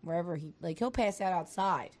him wherever he'll pass out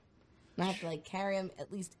outside, and I have to like carry him at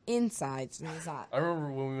least inside so he's not. I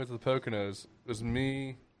remember when we went to the Poconos. It was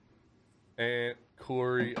me, Aunt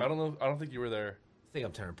Corey. I don't think you were there. I think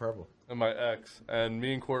I'm turning purple. And my ex, and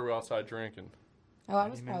me and Corey were outside drinking. Oh, I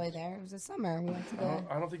was probably there. It was the summer. We went to the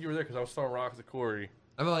I don't think you were there because I was throwing rocks at Corey.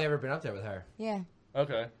 I've only ever been up there with her. yeah.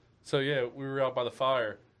 Okay. So yeah, we were out by the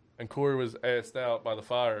fire, and Corey was assed out by the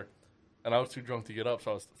fire, and I was too drunk to get up.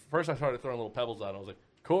 So I started throwing little pebbles at him. I was like,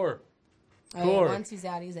 "Core," Oh, yeah, Corey. once he's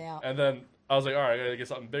out, he's out. And then I was like, all right, I gotta get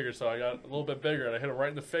something bigger. So I got a little bit bigger, and I hit him right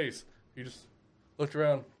in the face. He just looked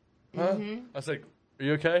around. Huh? I was like, are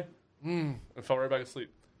you okay? And fell right back asleep.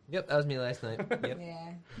 Yep, that was me last night. Yep.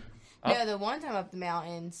 Yeah. No, the one time up the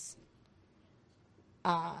mountains,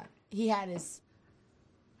 he had his.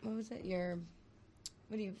 What was it?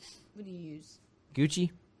 What do you use? Gucci.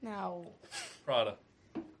 No. Prada.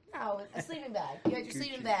 No, a sleeping bag. You had your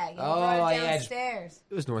sleeping bag. And Oh, he brought it yeah, downstairs.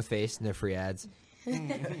 It was North Face. No free ads. He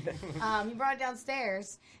brought it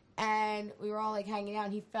downstairs, and we were all like hanging out.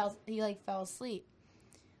 And he fell asleep.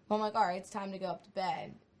 Well, I'm like, all right, it's time to go up to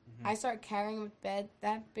bed. I start carrying him to bed.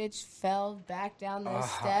 That bitch fell back down those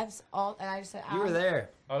steps. And I just said, You were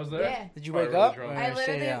there. I was there. Yeah. Did you Probably wake really up? drunk. Or I stayed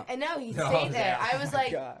literally, out? and no, he No, I stayed was there. out. I was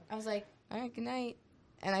like, God. all right, good night.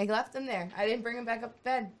 And I left him there. I didn't bring him back up to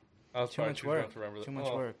bed. I was Too probably much too drunk work. to remember that. Too much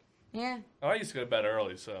Oh. work. Yeah. I used to go to bed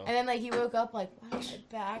early, so. And then, like, he woke up, like, why does my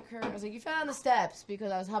back hurt? I was like, you fell on the steps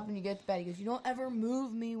because I was helping you get to bed. He goes, you don't ever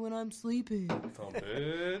move me when I'm sleeping. I Dumb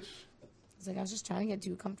bitch. was like, I was just trying to get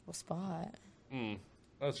to a comfortable spot.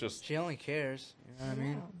 That's just. She only cares. You know what I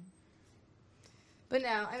mean? Yeah. But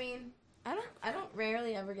no, I mean, I don't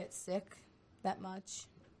rarely ever get sick that much.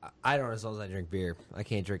 I don't as long as I drink beer. I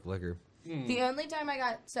can't drink liquor. The only time I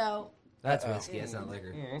got, That's whiskey. It's not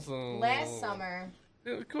liquor. last summer,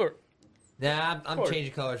 Yeah, Court. Nah, I'm Court.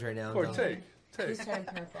 changing colors right now. I'm Court, done. take. he's turned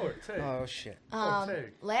purple. Court, take. Oh, shit.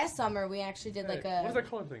 take. Last summer, we actually did like What does a, that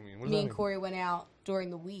color thing mean? What does me that and mean? Corey went out during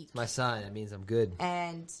the week. My sign. That means I'm good.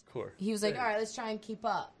 And Court. he was like, Take. all right, let's try and keep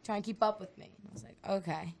up. Try and keep up with me. And I was like,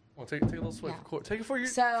 okay. Well, take a little swig. No. Court. Take it for your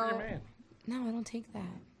So- man. No, I don't take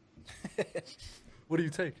that. What do you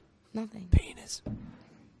take? Nothing. Penis.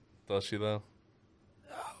 Does she though?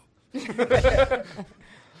 Just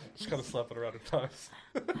kind of slapping around at times.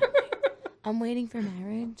 I'm waiting for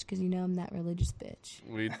marriage because you know I'm that religious bitch.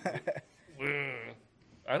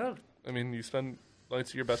 I know. I mean, you spend nights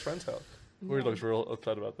at your best friend's house. Corey looks real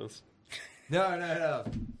upset about this. No.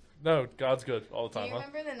 No, God's good all the Do time, you huh?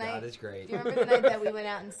 remember the night? God is great. Do you remember the night that we went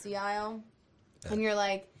out in Sea Isle? And you're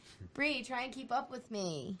like, Bree, try and keep up with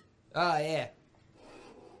me. Oh, yeah.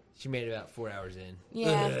 She made it about 4 hours in.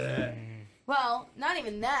 Yeah. Well, not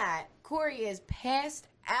even that. Corey is passed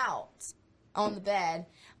out on the bed.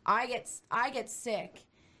 I get sick,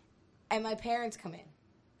 and my parents come in.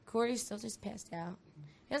 Corey's still just passed out.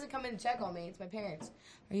 He doesn't come in to check on me. It's my parents.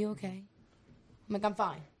 Are you okay? I'm like, I'm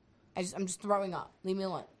fine. I'm just throwing up. Leave me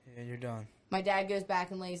alone. Yeah, you're done. My dad goes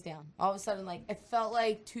back and lays down. All of a sudden, like, it felt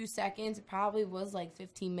like 2 seconds. It probably was like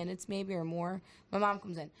 15 minutes maybe or more. My mom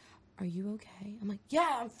comes in. Are you okay? I'm like,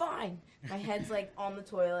 yeah, I'm fine. My head's like on the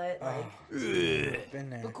toilet. Like, Been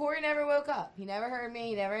there. but Corey never woke up. He never heard me.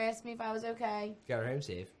 He never asked me if I was okay. Got her home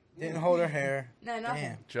safe. Didn't hold her hair. No, nothing.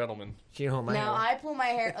 Damn. Gentlemen. She didn't hold my Now hair. I pull my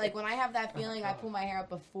hair, like when I have that feeling, I pull my hair up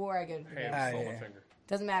before I go to bed. Hands on yeah. my finger.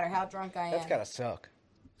 Doesn't matter how drunk I am. That's gotta suck.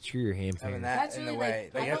 Screw your ham Having finger. that That's in really, the way.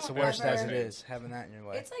 like, I Like, that's the don't worst as ever- it is. Having that in your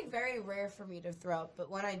way. It's like very rare for me to throw up, but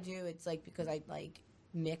when I do, it's like because I like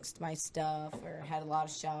mixed my stuff or had a lot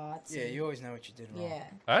of shots. Yeah, and- you always know what you did wrong. Yeah.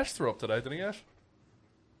 Ash threw up today, didn't he, Ash?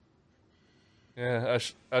 Yeah,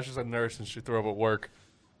 Ash is a nurse and she threw up at work.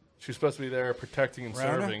 She's supposed to be there protecting and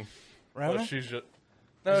Rona? serving. Rona? But she's just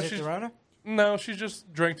Is it the Rona? no, she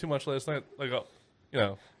just drank too much last night. Like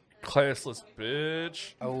a, classless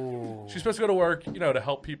bitch. Oh. She's supposed to go to work, to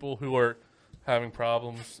help people who are having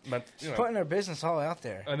problems. Putting her business all out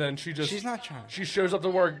there. And then she's not trying. She shows up to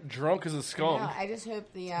work drunk as a skunk. No, I just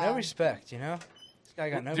hope the No respect, you know? This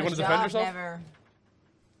guy got no Do you wanna respect. defend job yourself? never.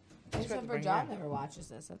 I just got hope to her bring job it in. never watches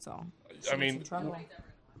this. That's all. I She gets mean- in trouble.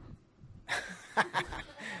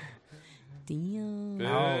 Damn.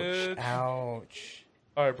 Bitch. Ouch.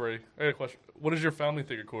 All right, Brady. I got a question. What does your family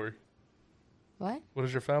think of Corey? What? What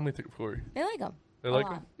does your family think of Corey? They like him. They A like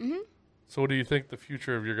lot. him? Mm-hmm. So what do you think the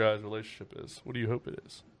future of your guys' relationship is? What do you hope it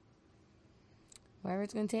is? Wherever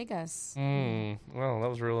it's going to take us. Well, that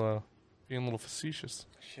was real, being a little facetious.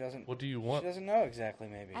 She doesn't. What do you want? She doesn't know exactly.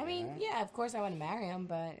 Maybe. I you mean, know? yeah, of course I want to marry him,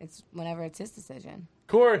 but it's whenever it's his decision.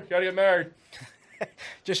 Corey, gotta get married.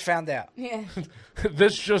 Just found out. Yeah.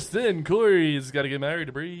 This just in, Corey's got to get married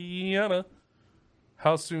to Brianna.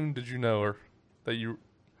 How soon did you know that you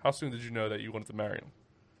wanted to marry him?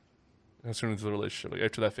 How soon into the relationship? Like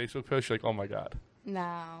after that Facebook post, you're like, oh my god.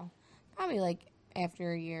 No. Probably like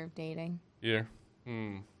after a year of dating. Yeah.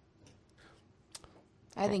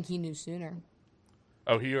 I think he knew sooner.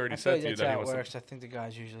 Oh, he already I feel said like to you that's that he how it wants works. I think the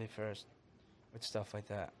guy's usually first with stuff like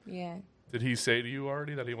that. Yeah. Did he say to you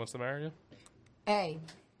already that he wants to marry you? Hey,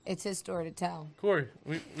 it's his story to tell. Corey,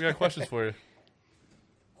 we got questions for you.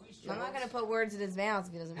 I'm not going to put words in his mouth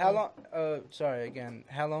if he doesn't How really- long? Sorry again.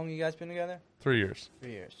 How long you guys been together? 3 years.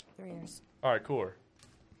 3 years. 3 years. All right, Corey.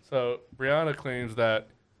 So Brianna claims that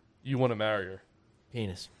you want to marry her.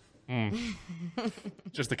 Penis.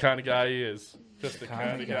 Just the kind of guy he is. Just the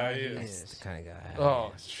kind of guy he Yes. is. That's the kind of guy.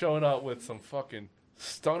 Oh, showing up with some fucking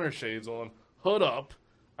stunner shades on, hood up.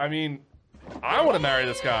 I mean, I want to marry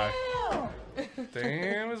this guy.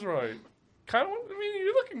 Damn is right. Kind of. I mean,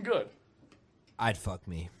 you're looking good. I'd fuck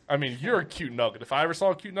me. I mean, you're a cute nugget. If I ever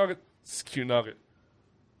saw a cute nugget, it's a cute nugget.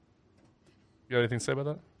 You got anything to say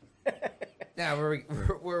about that? Now, where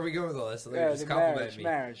are we going with all this? So just compliment me.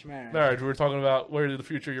 Marriage. Marriage. We were talking about where the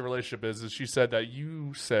future of your relationship is. She said that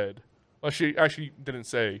you said. Well, she actually didn't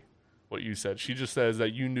say what you said. She just says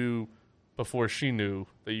that you knew before she knew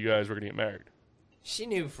that you guys were going to get married. She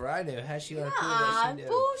knew before I knew. How's she gonna prove Ah, that she knew?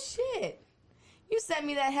 bullshit. You sent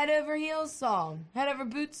me that Head Over Heels song, Head Over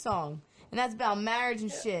Boots song, and that's about marriage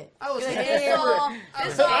and shit. I was You're like, hammered.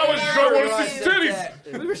 this song I is just about wanted to marriage.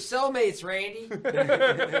 see titties. We were cellmates, Randy.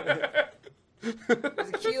 There's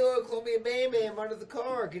a kilo of Columbia Bam Bam under the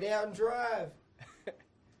car. Get out and drive.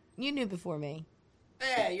 You knew before me.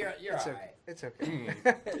 Yeah, you're It's all okay. right. It's okay.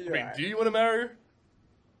 I You're mean, all right. do you want to marry her?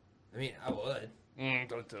 I mean, I would.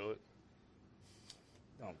 Don't do it.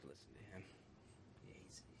 Don't listen to him.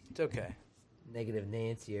 It's okay. Negative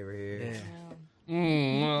Nancy over here.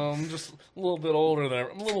 Yeah. Well, I'm just a little bit older than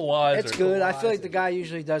her. I'm a little wiser. It's good. I feel like the guy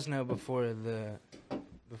usually does know before the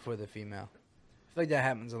female. I feel like that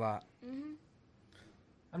happens a lot.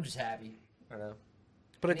 I'm just happy. I don't know.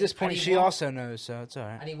 But at I this need- I point, need she one- also knows, so it's all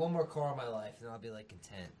I right. need one more car in my life, and I'll be like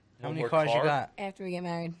content. How One many more cars you car? got? After we get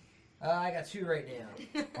married. I got 2 right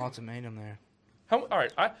now. Ultimatum there. All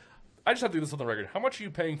right, I just have to do this on the record. How much are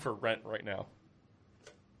you paying for rent right now?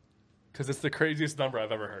 Because it's the craziest number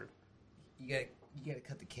I've ever heard. You gotta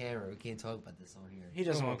cut the camera. We can't talk about this on here. He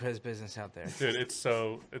doesn't want to put his business out there. Dude, it's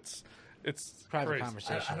Private crazy.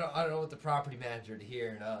 conversation. I don't want the property manager to hear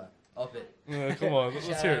and up it. Yeah, come on, let's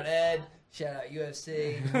Shout hear out it. Ed. Shout out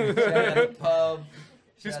UFC. Shout out the pub.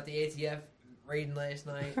 Shout out the ATF raiding last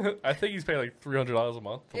night. I think he's paying like $300 a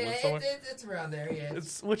month to live somewhere. It's around there. Yeah.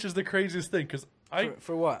 Which is the craziest thing because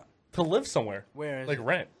For what? to live somewhere. Where is Like it?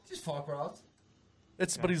 rent. Just Fallcroft.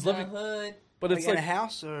 But he's living. Hood. But Like it's in like a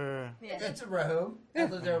house or Yeah. It's a row. I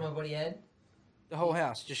lived there with my buddy Ed. the whole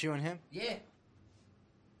house? Just you and him? Yeah.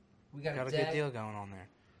 We got, Got a deck. good deal going on there.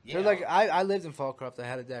 Yeah. They're like I lived in Fallcroft. I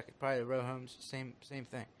had a deck. Probably the row homes. Same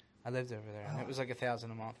thing. I lived over there, and it was like $1,000 a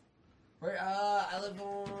month. Where, I live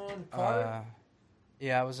on Carter.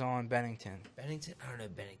 Yeah, I was on Bennington. Bennington? I don't know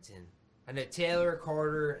Bennington. I know Taylor,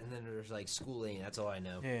 Carter, and then there's like Schooling. That's all I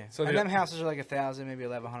know. Yeah. So and the- them houses are like 1,000, maybe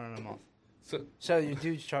 1,100 a month. So your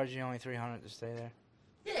dudes charge you only $300 to stay there.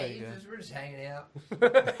 Yeah, Pretty you good. just, we're just hanging out.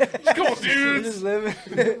 Come on, Just dudes. living.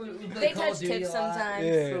 We play They Call of touch Duty tips a lot. sometimes. A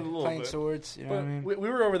Yeah, little playing bit. swords. You know But what I mean? we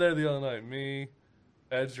were over there the other night. Me,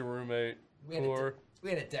 Ed's your roommate, We had, Core. we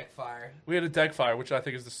had a deck fire. We had a deck fire, which I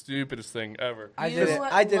think is the stupidest thing ever. I You did it.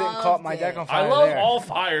 I did it and caught my loved deck it. on fire. I love there. all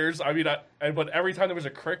fires. I mean, but every time there was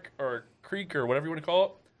a creek or whatever you want to call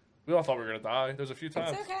it, we all thought we were gonna die. There's a few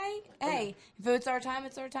times. It's okay. Hey, if it's our time,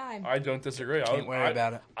 it's our time. I don't disagree. Can't worry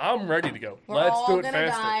about it. I'm ready to go. We're Let's all do it gonna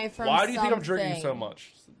die faster. from Why do you think I'm drinking so something.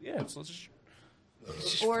 much? Yeah, so let's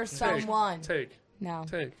just Or someone. take. No.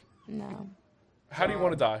 No. How do you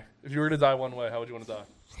want to die? If you were to die one way, how would you want to die?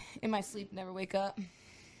 In my sleep, never wake up.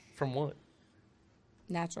 From what?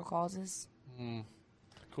 Natural causes.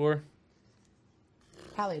 Core?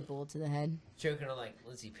 Probably a bullet to the head. Choking on like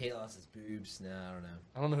Lindsay Paylos's boobs. No, I don't know.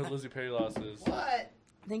 I don't know who Lizzie Payless is. What? I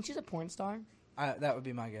think she's a porn star. That would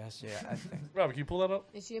be my guess. Yeah, I think. Rob, can you pull that up?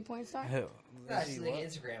 Is she a porn star? Who? Nah, she's Lizzie like an what?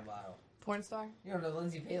 Instagram model. Porn star? You don't know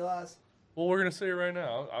Lindsay Payless? Well, we're gonna see it right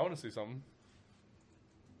now. I want to see something.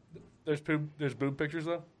 There's boob pictures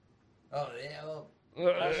though. Oh yeah, well,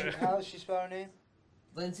 How does she spell her name?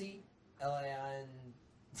 Lindsay, L-A-I-N.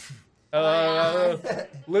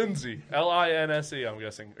 Lindsay, Linse. I'm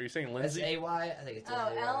guessing. Are you saying Lindsay? S-A-Y? I think it's Oh,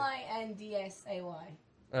 S-A-Y. Lindsay.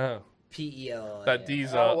 Oh, P-E-L-L-A. that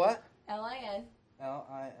D's Oh, up. what? Lin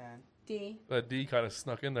L-I-N. That D kind of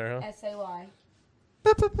snuck in there, huh? Say. No,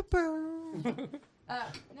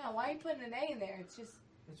 why are you putting an A in there? It's just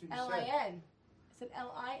That's what you said. Lin. I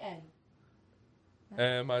said Lin.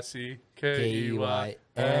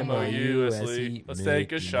 M-I-C-K-E-Y-M-O-U-S-E. Let's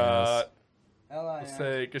take a shot. L-I-N. Let's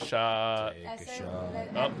take a shot.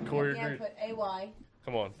 Up, Corey Yeah, agreed. put AY.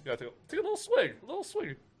 Come on, you gotta take a little swig. A little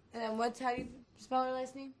swig. And then how do you spell her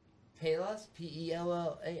last name? Payless?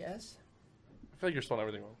 P-E-L-L-A-S? I feel like you're spelling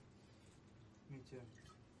everything wrong. Me too.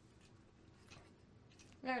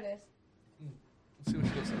 There it is. Let's see what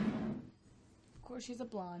she looks like. Of course, she's a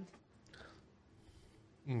blonde.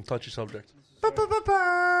 Touchy subject. This is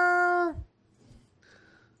her.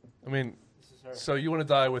 I mean, This is her. so you want to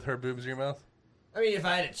die with her boobs in your mouth? I mean, if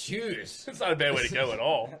I had to choose. It's not a bad way to go at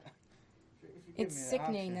all. If you give It's me the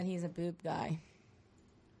sickening option. that he's a boob guy.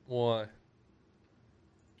 Why?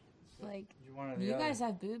 Like, You one or the you other. guys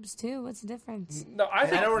have boobs too. What's the difference? No, I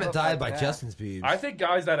think don't want to look die like by that. Justin's boobs. I think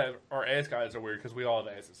guys that are ass guys are weird because we all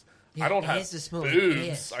have asses. Yeah, I don't have asses smell like boobs.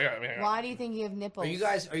 ass. I mean, Why do you think you have nipples? Are you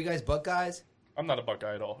guys butt guys? I'm not a butt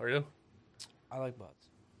guy at all. Are you? I like butts.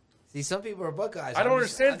 See, some people are butt guys. I don't I'm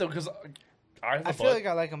just- understand though because I have a I feel butt. like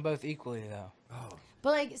I like them both equally though. Oh.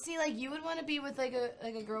 But like, see, like you would want to be with like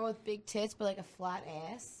a girl with big tits, but like a flat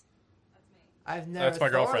ass. I've never That's my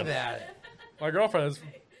thought girlfriend. about it. My girlfriend has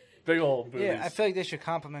big old boobies. Yeah, I feel like they should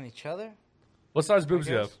complement each other. What size boobs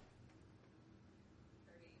do you guess. have?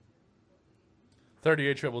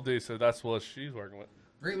 38 triple D, so that's what she's working with.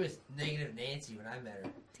 Brie was negative Nancy when I met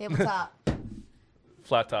her. Tabletop.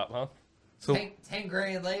 Flat top, huh? So 10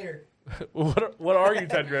 grand later. what are you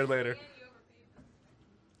 10 grand later?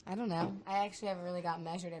 I don't know. I actually haven't really got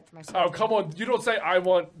measured after my. Oh, come on. You don't say I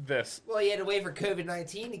want this. Well, you had to wait for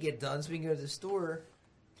COVID-19 to get done so we can go to the store.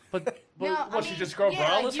 But No, what, I she mean, just grow yeah,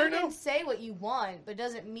 braless you right can now? say what you want, but it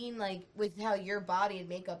doesn't mean like with how your body and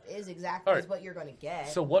makeup is exactly All right. is what you're going to get.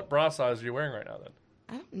 So what bra size are you wearing right now then?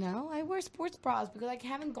 I don't know. I wear sports bras because I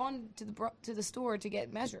haven't gone to the store to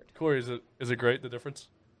get measured. Corey, is it great, the difference?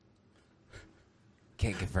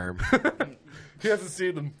 Can't confirm. He hasn't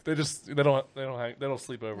seen them. They don't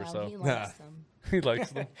sleep over, No, so he likes them. he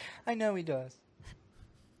likes them. I know he does.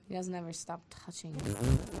 He doesn't ever stop touching.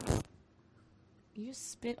 You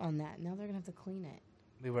just spit on that. Now they're gonna have to clean it.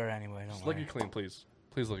 We were anyway. Don't Just look worry. it clean, please.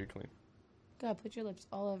 Please look it clean. Go put your lips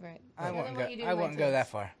all over it. I Better wouldn't than go. what you do I to my wouldn't go toes. that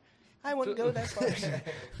far. I wouldn't go that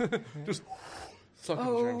far. Just suck in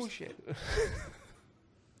the Oh germs. shit!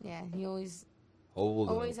 Yeah, he always Hold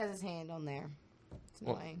always has his hand on there. It's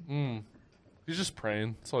annoying. He's just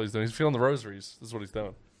praying. That's all he's doing. He's feeling the rosaries. This is what he's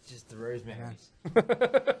doing. Just the rosemary's.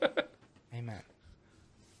 Amen.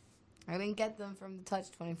 I didn't get them from the touch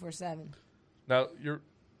 24/7. Now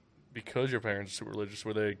because your parents are super religious,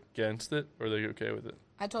 were they against it or are they okay with it?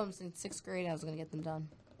 I told them since 6th grade I was going to get them done.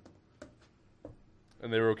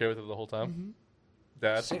 And they were okay with it the whole time? Mm-hmm.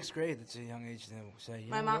 Dad? 6th grade, that's a young age to say,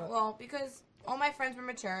 My mom, well, because all my friends were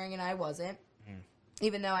maturing and I wasn't,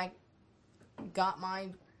 even though I got my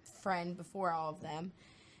friend before all of them.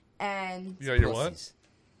 And You got your what?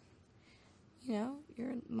 you know,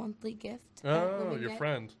 your monthly gift. Oh, your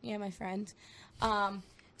friend. Yeah, my friend.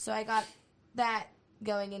 So I got that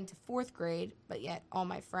going into 4th grade, but yet all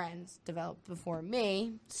my friends developed before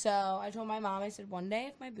me. So I told my mom, I said, one day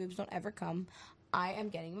if my boobs don't ever come, I am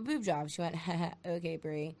getting a boob job. She went, okay,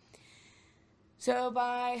 Brie. So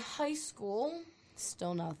by high school,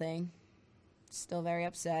 still nothing. Still very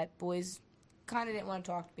upset. Boys kind of didn't want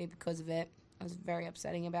to talk to me because of it. I was very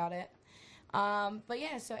upsetting about it. But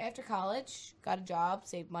yeah, so after college, got a job,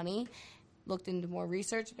 saved money, looked into more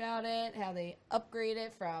research about it, how they upgrade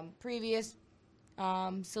it from previous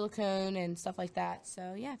silicone and stuff like that.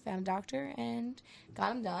 So yeah, found a doctor and got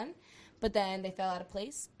them done. But then they fell out of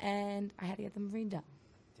place, and I had to get them redone.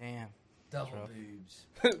 Damn. Double boobs.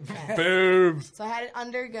 Boobs. So I had to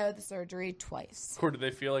undergo the surgery twice. Or did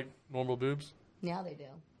they feel like normal boobs? Now they do.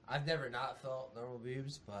 I've never not felt normal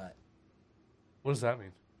boobs, but What does that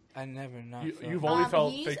mean? I never not. You've only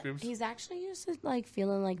felt he's, fake boobs? He's actually used to like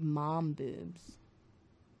feeling like mom boobs.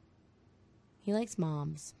 He likes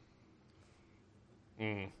moms.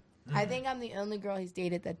 I think I'm the only girl he's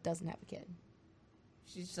dated that doesn't have a kid.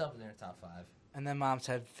 she's up in their top 5. And then mom's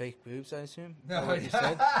had fake boobs, I assume? No, Is that what you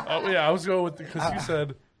said? Oh, yeah, I was going with because you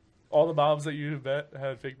said all the moms that you met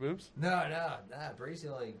had fake boobs. No. Bray's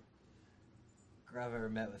the only girl I've ever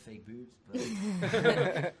met with fake boobs.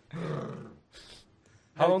 But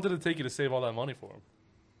How long did it take you to save all that money for him?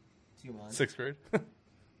 2 months. 6th grade?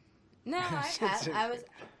 No,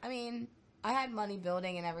 I had money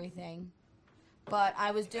building and everything. But I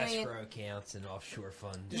was doing it. Escrow accounts and offshore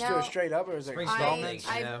funds. Just do it straight up, or is it installments?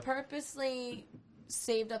 I purposely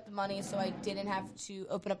saved up the money so I didn't have to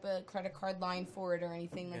open up a credit card line for it or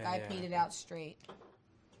anything. Like, I paid it out straight.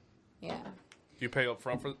 Yeah. Do you pay up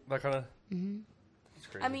front for that kind of? Mm-hmm. That's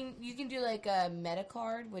crazy. I mean, you can do like a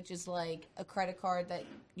MetaCard, which is like a credit card that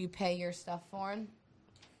you pay your stuff for in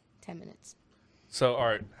 10 minutes. So, all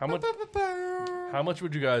right, how much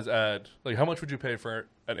would you guys add? Like, how much would you pay for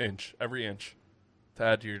an inch, every inch, to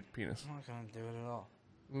add to your penis? I'm not going to do it at all.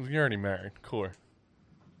 You're already married. Cool.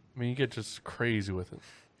 I mean, you get just crazy with it.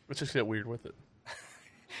 Let's just get weird with it.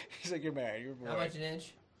 He's like, you're married. You're How much an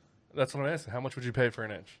inch? That's what I'm asking. How much would you pay for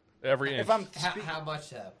an inch? Every inch. If I'm How much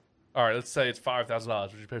though? All right, let's say it's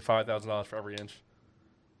 $5,000. Would you pay $5,000 for every inch?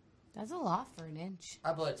 That's a lot for an inch.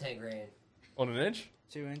 I blow 10 grand. On an inch?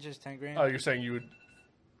 2 inches, 10 grand. Oh, you're saying you would?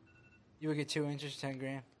 You would get 2 inches, 10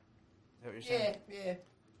 grand. Is that what you're saying? Yeah.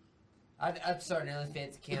 I'd start an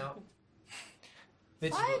OnlyFans account.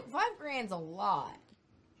 $5 grand's a lot.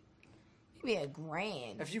 Maybe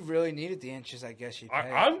 $1,000. If you really needed the inches, I guess you'd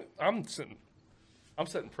pay. I'm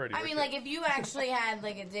sitting pretty. I mean, like, if you actually had,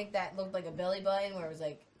 like, a dick that looked like a belly button where it was,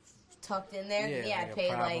 like, tucked in there, Yeah, I'd like a pay,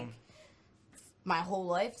 problem. like, my whole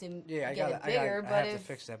life to Yeah, get it bigger. I But have if to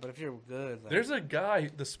fix that. But if you're good, like, There's a guy,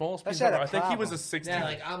 the smallest That's penis not ever. a I think he was problem. a 16. Yeah,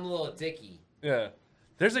 like I'm a little dicky. Yeah.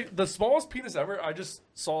 There's the smallest penis ever. I just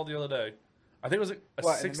saw the other day. I think it was like a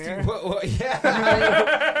What, in the 16. mirror? What,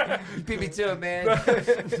 yeah. You beat me to it, man.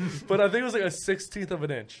 But I think it was like a 16th of an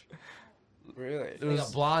inch. really? It Like was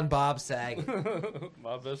a blonde bob sag.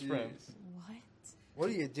 my best friend. what? What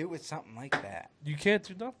do you do with something like that? You can't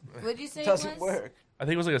do nothing. Would you say It it doesn't was work. I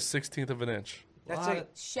think it was like a 16th of an inch. That's Lot like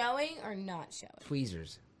showing or not showing?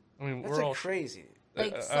 Tweezers. I mean, that's we're like all crazy. Like, I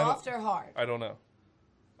don't- soft or hard? I don't know.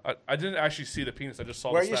 I didn't actually see the penis. I just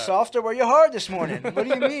saw Were the you stat. soft or were you hard this morning? What do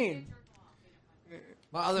you mean?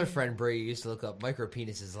 My other friend Brady used to look up micro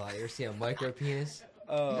penises a lot. You ever see a micro penis?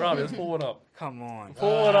 Robbie, let's pull one up. Come on.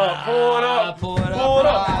 Pull it up. Pull it up. Pull it up. Pull it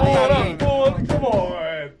up. Pull it Robbie. up. Pull it. Come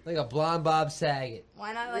on. Like a blonde bob Saget.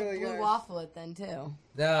 Why not, like, Really, blue guys? waffle it then, too?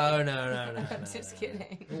 No. I'm just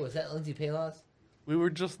kidding. Ooh, was that Lindsay Palos? We were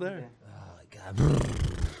just there. Oh my god.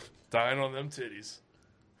 Dying on them titties.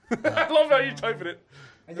 I love how you typing it.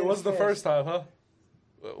 I It did wasn't the first. first time, huh?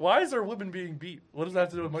 Why is there women being beat? What does that have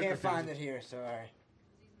to do with Can't find micropenises? it here, so alright.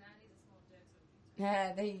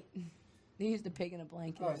 Yeah, they used a pig in a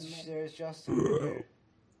blanket. Oh, didn't they? there's Justin. Here.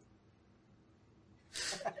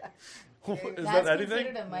 Is That's that anything?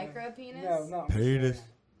 considered a micro penis? No, no. Penis.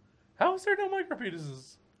 How is there no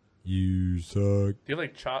micropenises? You suck. Do you have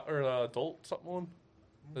like or adult something on?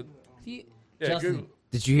 If you, Yeah, Justin, Google.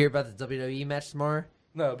 did you hear about the WWE match tomorrow?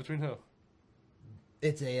 No, between who?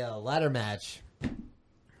 It's a ladder match.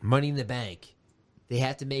 Money in the Bank. They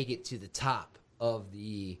have to make it to the top of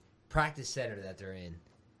the practice center that they're in.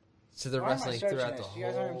 So they're Why am I wrestling searching throughout this? the You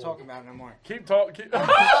guys aren't even whole. talking about it no more. Keep talking. All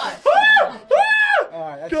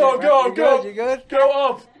right, that's Go, it, right? go, You go. Good? You good? Go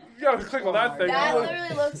up. You gotta click on Oh that my thing. That God.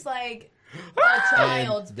 literally looks like a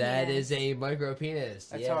child's And that penis. is a micro penis.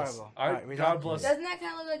 That's yes. horrible. I, All right, we God done? bless. Doesn't that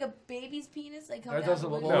kind of look like a baby's penis? Like coming That out doesn't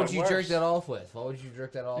of look- the What No, would you worse. jerk that off with? What would you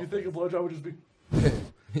jerk that off You think a with? blowjob would just be?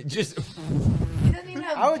 Just It doesn't even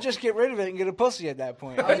have. I would just get rid of it and get a pussy at that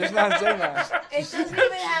point. I would just not say that. It doesn't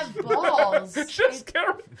even have balls. just get.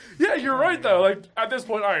 Yeah, you're right though. Like at this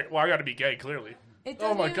point, all right. Well, I got to be gay clearly. It Oh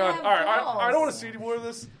doesn't my even god. have All right, balls. I don't want to see any more of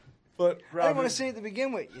this. But I didn't want to see it to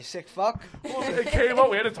begin with, you sick fuck. Well, it came up.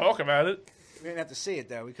 We had to talk about it. We didn't have to see it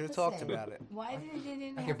though. We could have talked about it. Why did he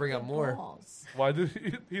didn't I have can bring up more. balls? Why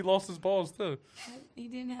did he lost his balls too? He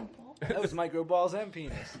didn't have balls. That was micro balls and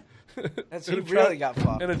penis. That's he In a tra- really got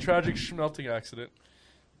fucked. In a tragic schmelting accident.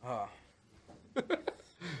 Oh.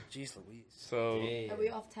 Jeez Louise. So Are we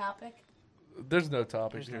off topic? there's no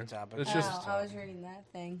topic There's no here. topic. It's Oh, just I was reading that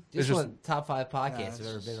thing. This It's one top 5 podcasts No,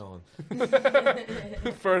 I've it's ever been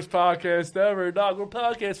on. first podcast ever. Inaugural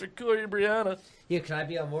podcast for Corey and Brianna. Yeah, can I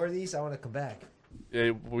be on more of these? I want to come back.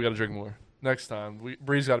 Yeah, we got to drink more next time.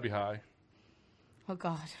 Bree's got to be high. Oh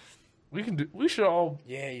God. We should all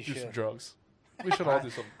Yeah, you do some should. drugs. We should all do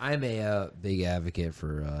something. I'm a big advocate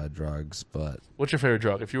for drugs, but What's your favorite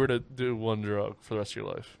drug? If you were to do one drug for the rest of your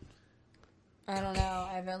life, I don't know.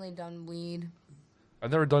 I've only done weed.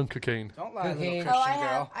 I've never done cocaine. Don't lie, little Cocaine. Christian Oh,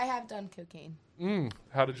 girl. I have done cocaine.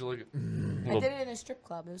 How did you like it? A I little, did it in a strip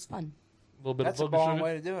club. It was fun. little bit That's a of bug balling sugar.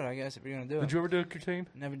 way to do it, I guess, if you're gonna do it. Did you ever do cocaine?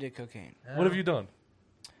 Never did cocaine. What have you done?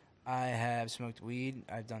 I have smoked weed.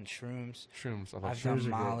 I've done shrooms. Shrooms. I love I've shrooms. done are good.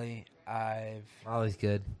 Molly. I've Molly's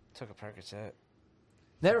good. took a Percocet.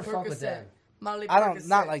 Never fuck with Percocet. them. Molly I don't,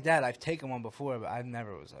 not Percocet. like that. I've taken one before, but I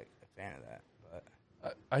never was like a fan of that.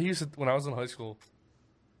 But I used to, when I was in high school,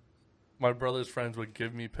 my brother's friends would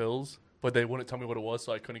give me pills, but they wouldn't tell me what it was,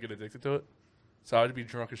 so I couldn't get addicted to it. So I'd be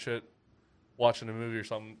drunk as shit, watching a movie or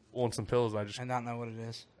something, on some pills, and I just I not know what it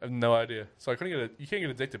is. have no idea. So I couldn't get you can't get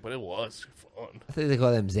addicted, but it was fun. I think they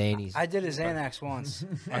call them Zanies. I did a Xanax once. I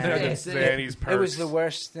think I and did Yes, Xannies, perks. it was the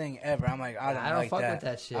worst thing ever. I'm like, I don't, like fuck that. with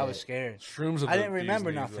that shit. I was scared. Shrooms. Are I the didn't bee's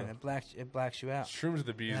remember knees, nothing. though. It blacks you out. Shrooms are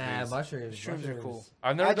the bees. Nah, knees. mushrooms. Shrooms are cool.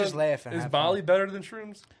 I've never I just done- laugh and Is have Molly fun. better than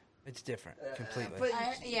shrooms? It's different, completely.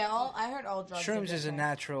 I heard all drugs. are Shrooms is a different.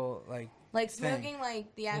 natural like thing. smoking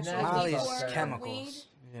like the actual natural Molly leaf is fucks form of weed. chemicals.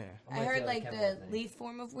 Yeah, I heard like the leaf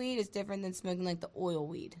form of weed is different than smoking like the oil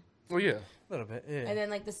weed, Well, yeah. a little bit. Yeah, and then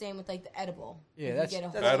like the same with like the edible. yeah. If you That's, get a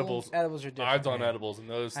that's whole- Edibles. Edibles are different. I've done yeah. edibles and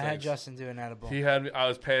those I things. had Justin do an edible. He had me. I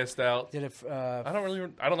was passed out. Did a I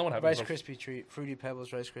don't know what happened. Rice Krispie treat, Fruity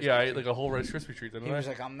Pebbles Rice Krispie. Yeah, I ate treat. like a whole Rice Krispie treat. Didn't He I? was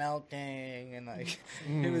like, I'm melting, and like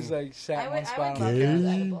he was like sat I in would, one I spot. would on love the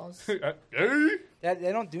those couch. edibles. Hey!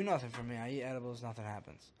 They don't do nothing for me. I eat edibles, nothing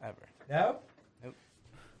happens ever. No?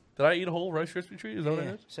 Did I eat a whole Rice Krispie treat? Is that what I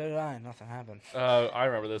Yeah, did? so did I. Nothing happened. I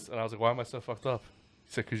remember this, and I was like, "Why am I so fucked up?"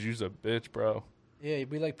 He said, "Cause you's a bitch, bro." Yeah,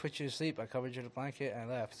 we like put you to sleep. I covered you in a blanket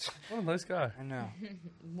and I left. What a nice guy. I know.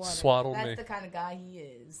 What Swaddled That's me. the kind of guy he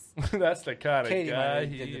is. That's the kind of Katie might guy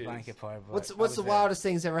have he did the is. blanket part. But What's I the was there. wildest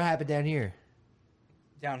things ever happened down here?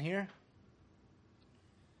 Down here?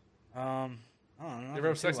 I don't know. You ever nothing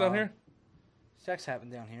have too sex down wild. here? Sex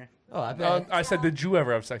happened down here. Oh, I bet. I said, did you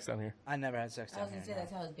ever have sex down here? I never had sex I down was gonna say here.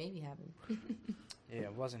 that's how his baby happened. Yeah,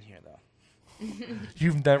 it wasn't here though.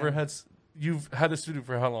 You've never had. You've had the studio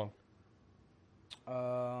for how long?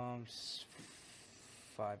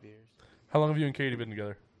 5 years. How long have you and Katie been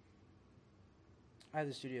together? I had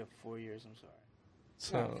the studio for 4 years. I'm sorry.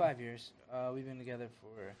 So No, 5 years. We've been together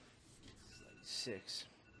for like 6.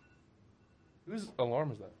 whose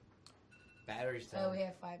alarm is that? Batteries. Oh, we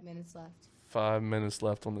have 5 minutes left. 5 minutes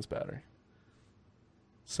left on this battery.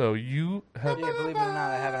 So you have Yeah, believe it or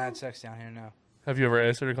not, I haven't had sex down here. No. have you ever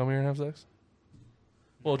asked her to come here and have sex?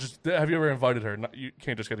 Well, just have you ever invited her? Not, you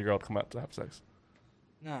can't just get a girl to come out to have sex.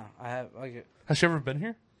 No, I have like. Has she ever been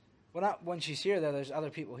here? Well, not when she's here though. There's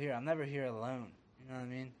other people here. I'm never here alone. You know what I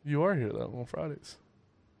mean? You are here though on Fridays.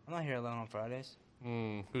 I'm not here alone on Fridays.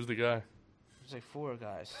 Who's the guy? There's like 4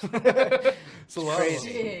 guys. It's a lot.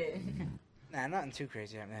 crazy. Shit. Nah, nothing too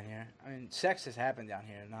crazy happening here. I mean, sex has happened down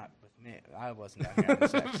here, not with me. I wasn't down here having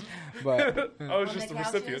sex, but I was On just the a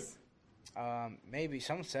recipient. couches? maybe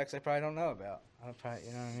some sex I probably don't know about. I probably,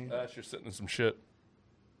 you know what I mean? That's you're sitting in some shit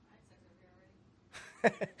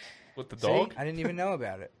with the See? dog. I didn't even know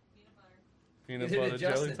about it. Peanut You did butter it,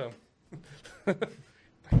 jelly Justin. time.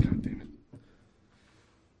 God damn it!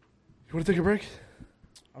 You want to take a break,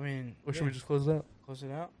 I mean, or should yeah, we just close it out? close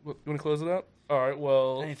it out? You want to close it out? All right.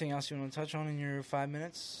 Well, Anything else you want to touch on in your 5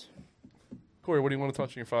 minutes? Corey, what do you want to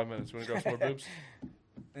touch in your 5 minutes? You want to go some more boobs?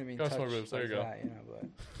 I mean, Got some more touch boobs. There you like go. that, you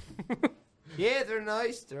know, but Yeah, they're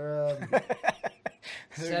nice. They're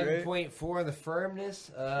They're 7.4 on the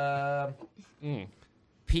firmness.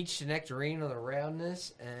 Peach to nectarine on the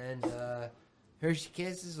roundness, and Hershey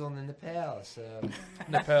Kisses on the Nepals.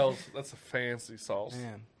 Nepals, that's a fancy sauce.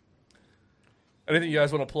 man. Anything you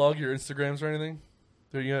guys want to plug? Your Instagrams or anything?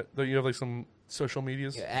 Do you have like some social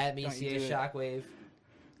medias? Yeah, at me, Don't you CA do it. Shockwave.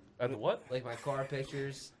 At the what? Like my car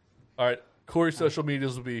pictures. All right. Corey's social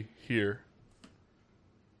medias will be here.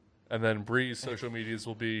 And then Bree's social medias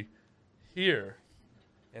will be here.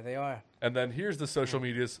 Yeah, they are. And then here's the social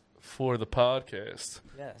medias for the podcast.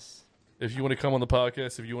 Yes. If you want to come on the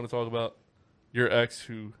podcast, if you want to talk about your ex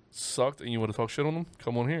who sucked and you want to talk shit on them,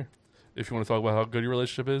 come on here. If you want to talk about how good your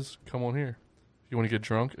relationship is, come on here. If you want to get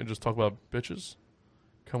drunk and just talk about bitches,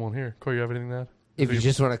 come on here. Corey, you have anything to add? If you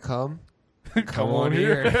just want to come, come on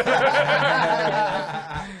here. Play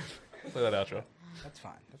that outro. That's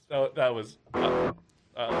fine. That was. If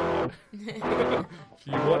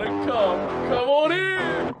you want to come on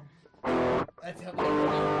here. that's how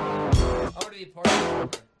I want to be part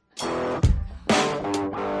of it.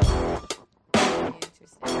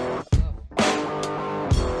 Interesting.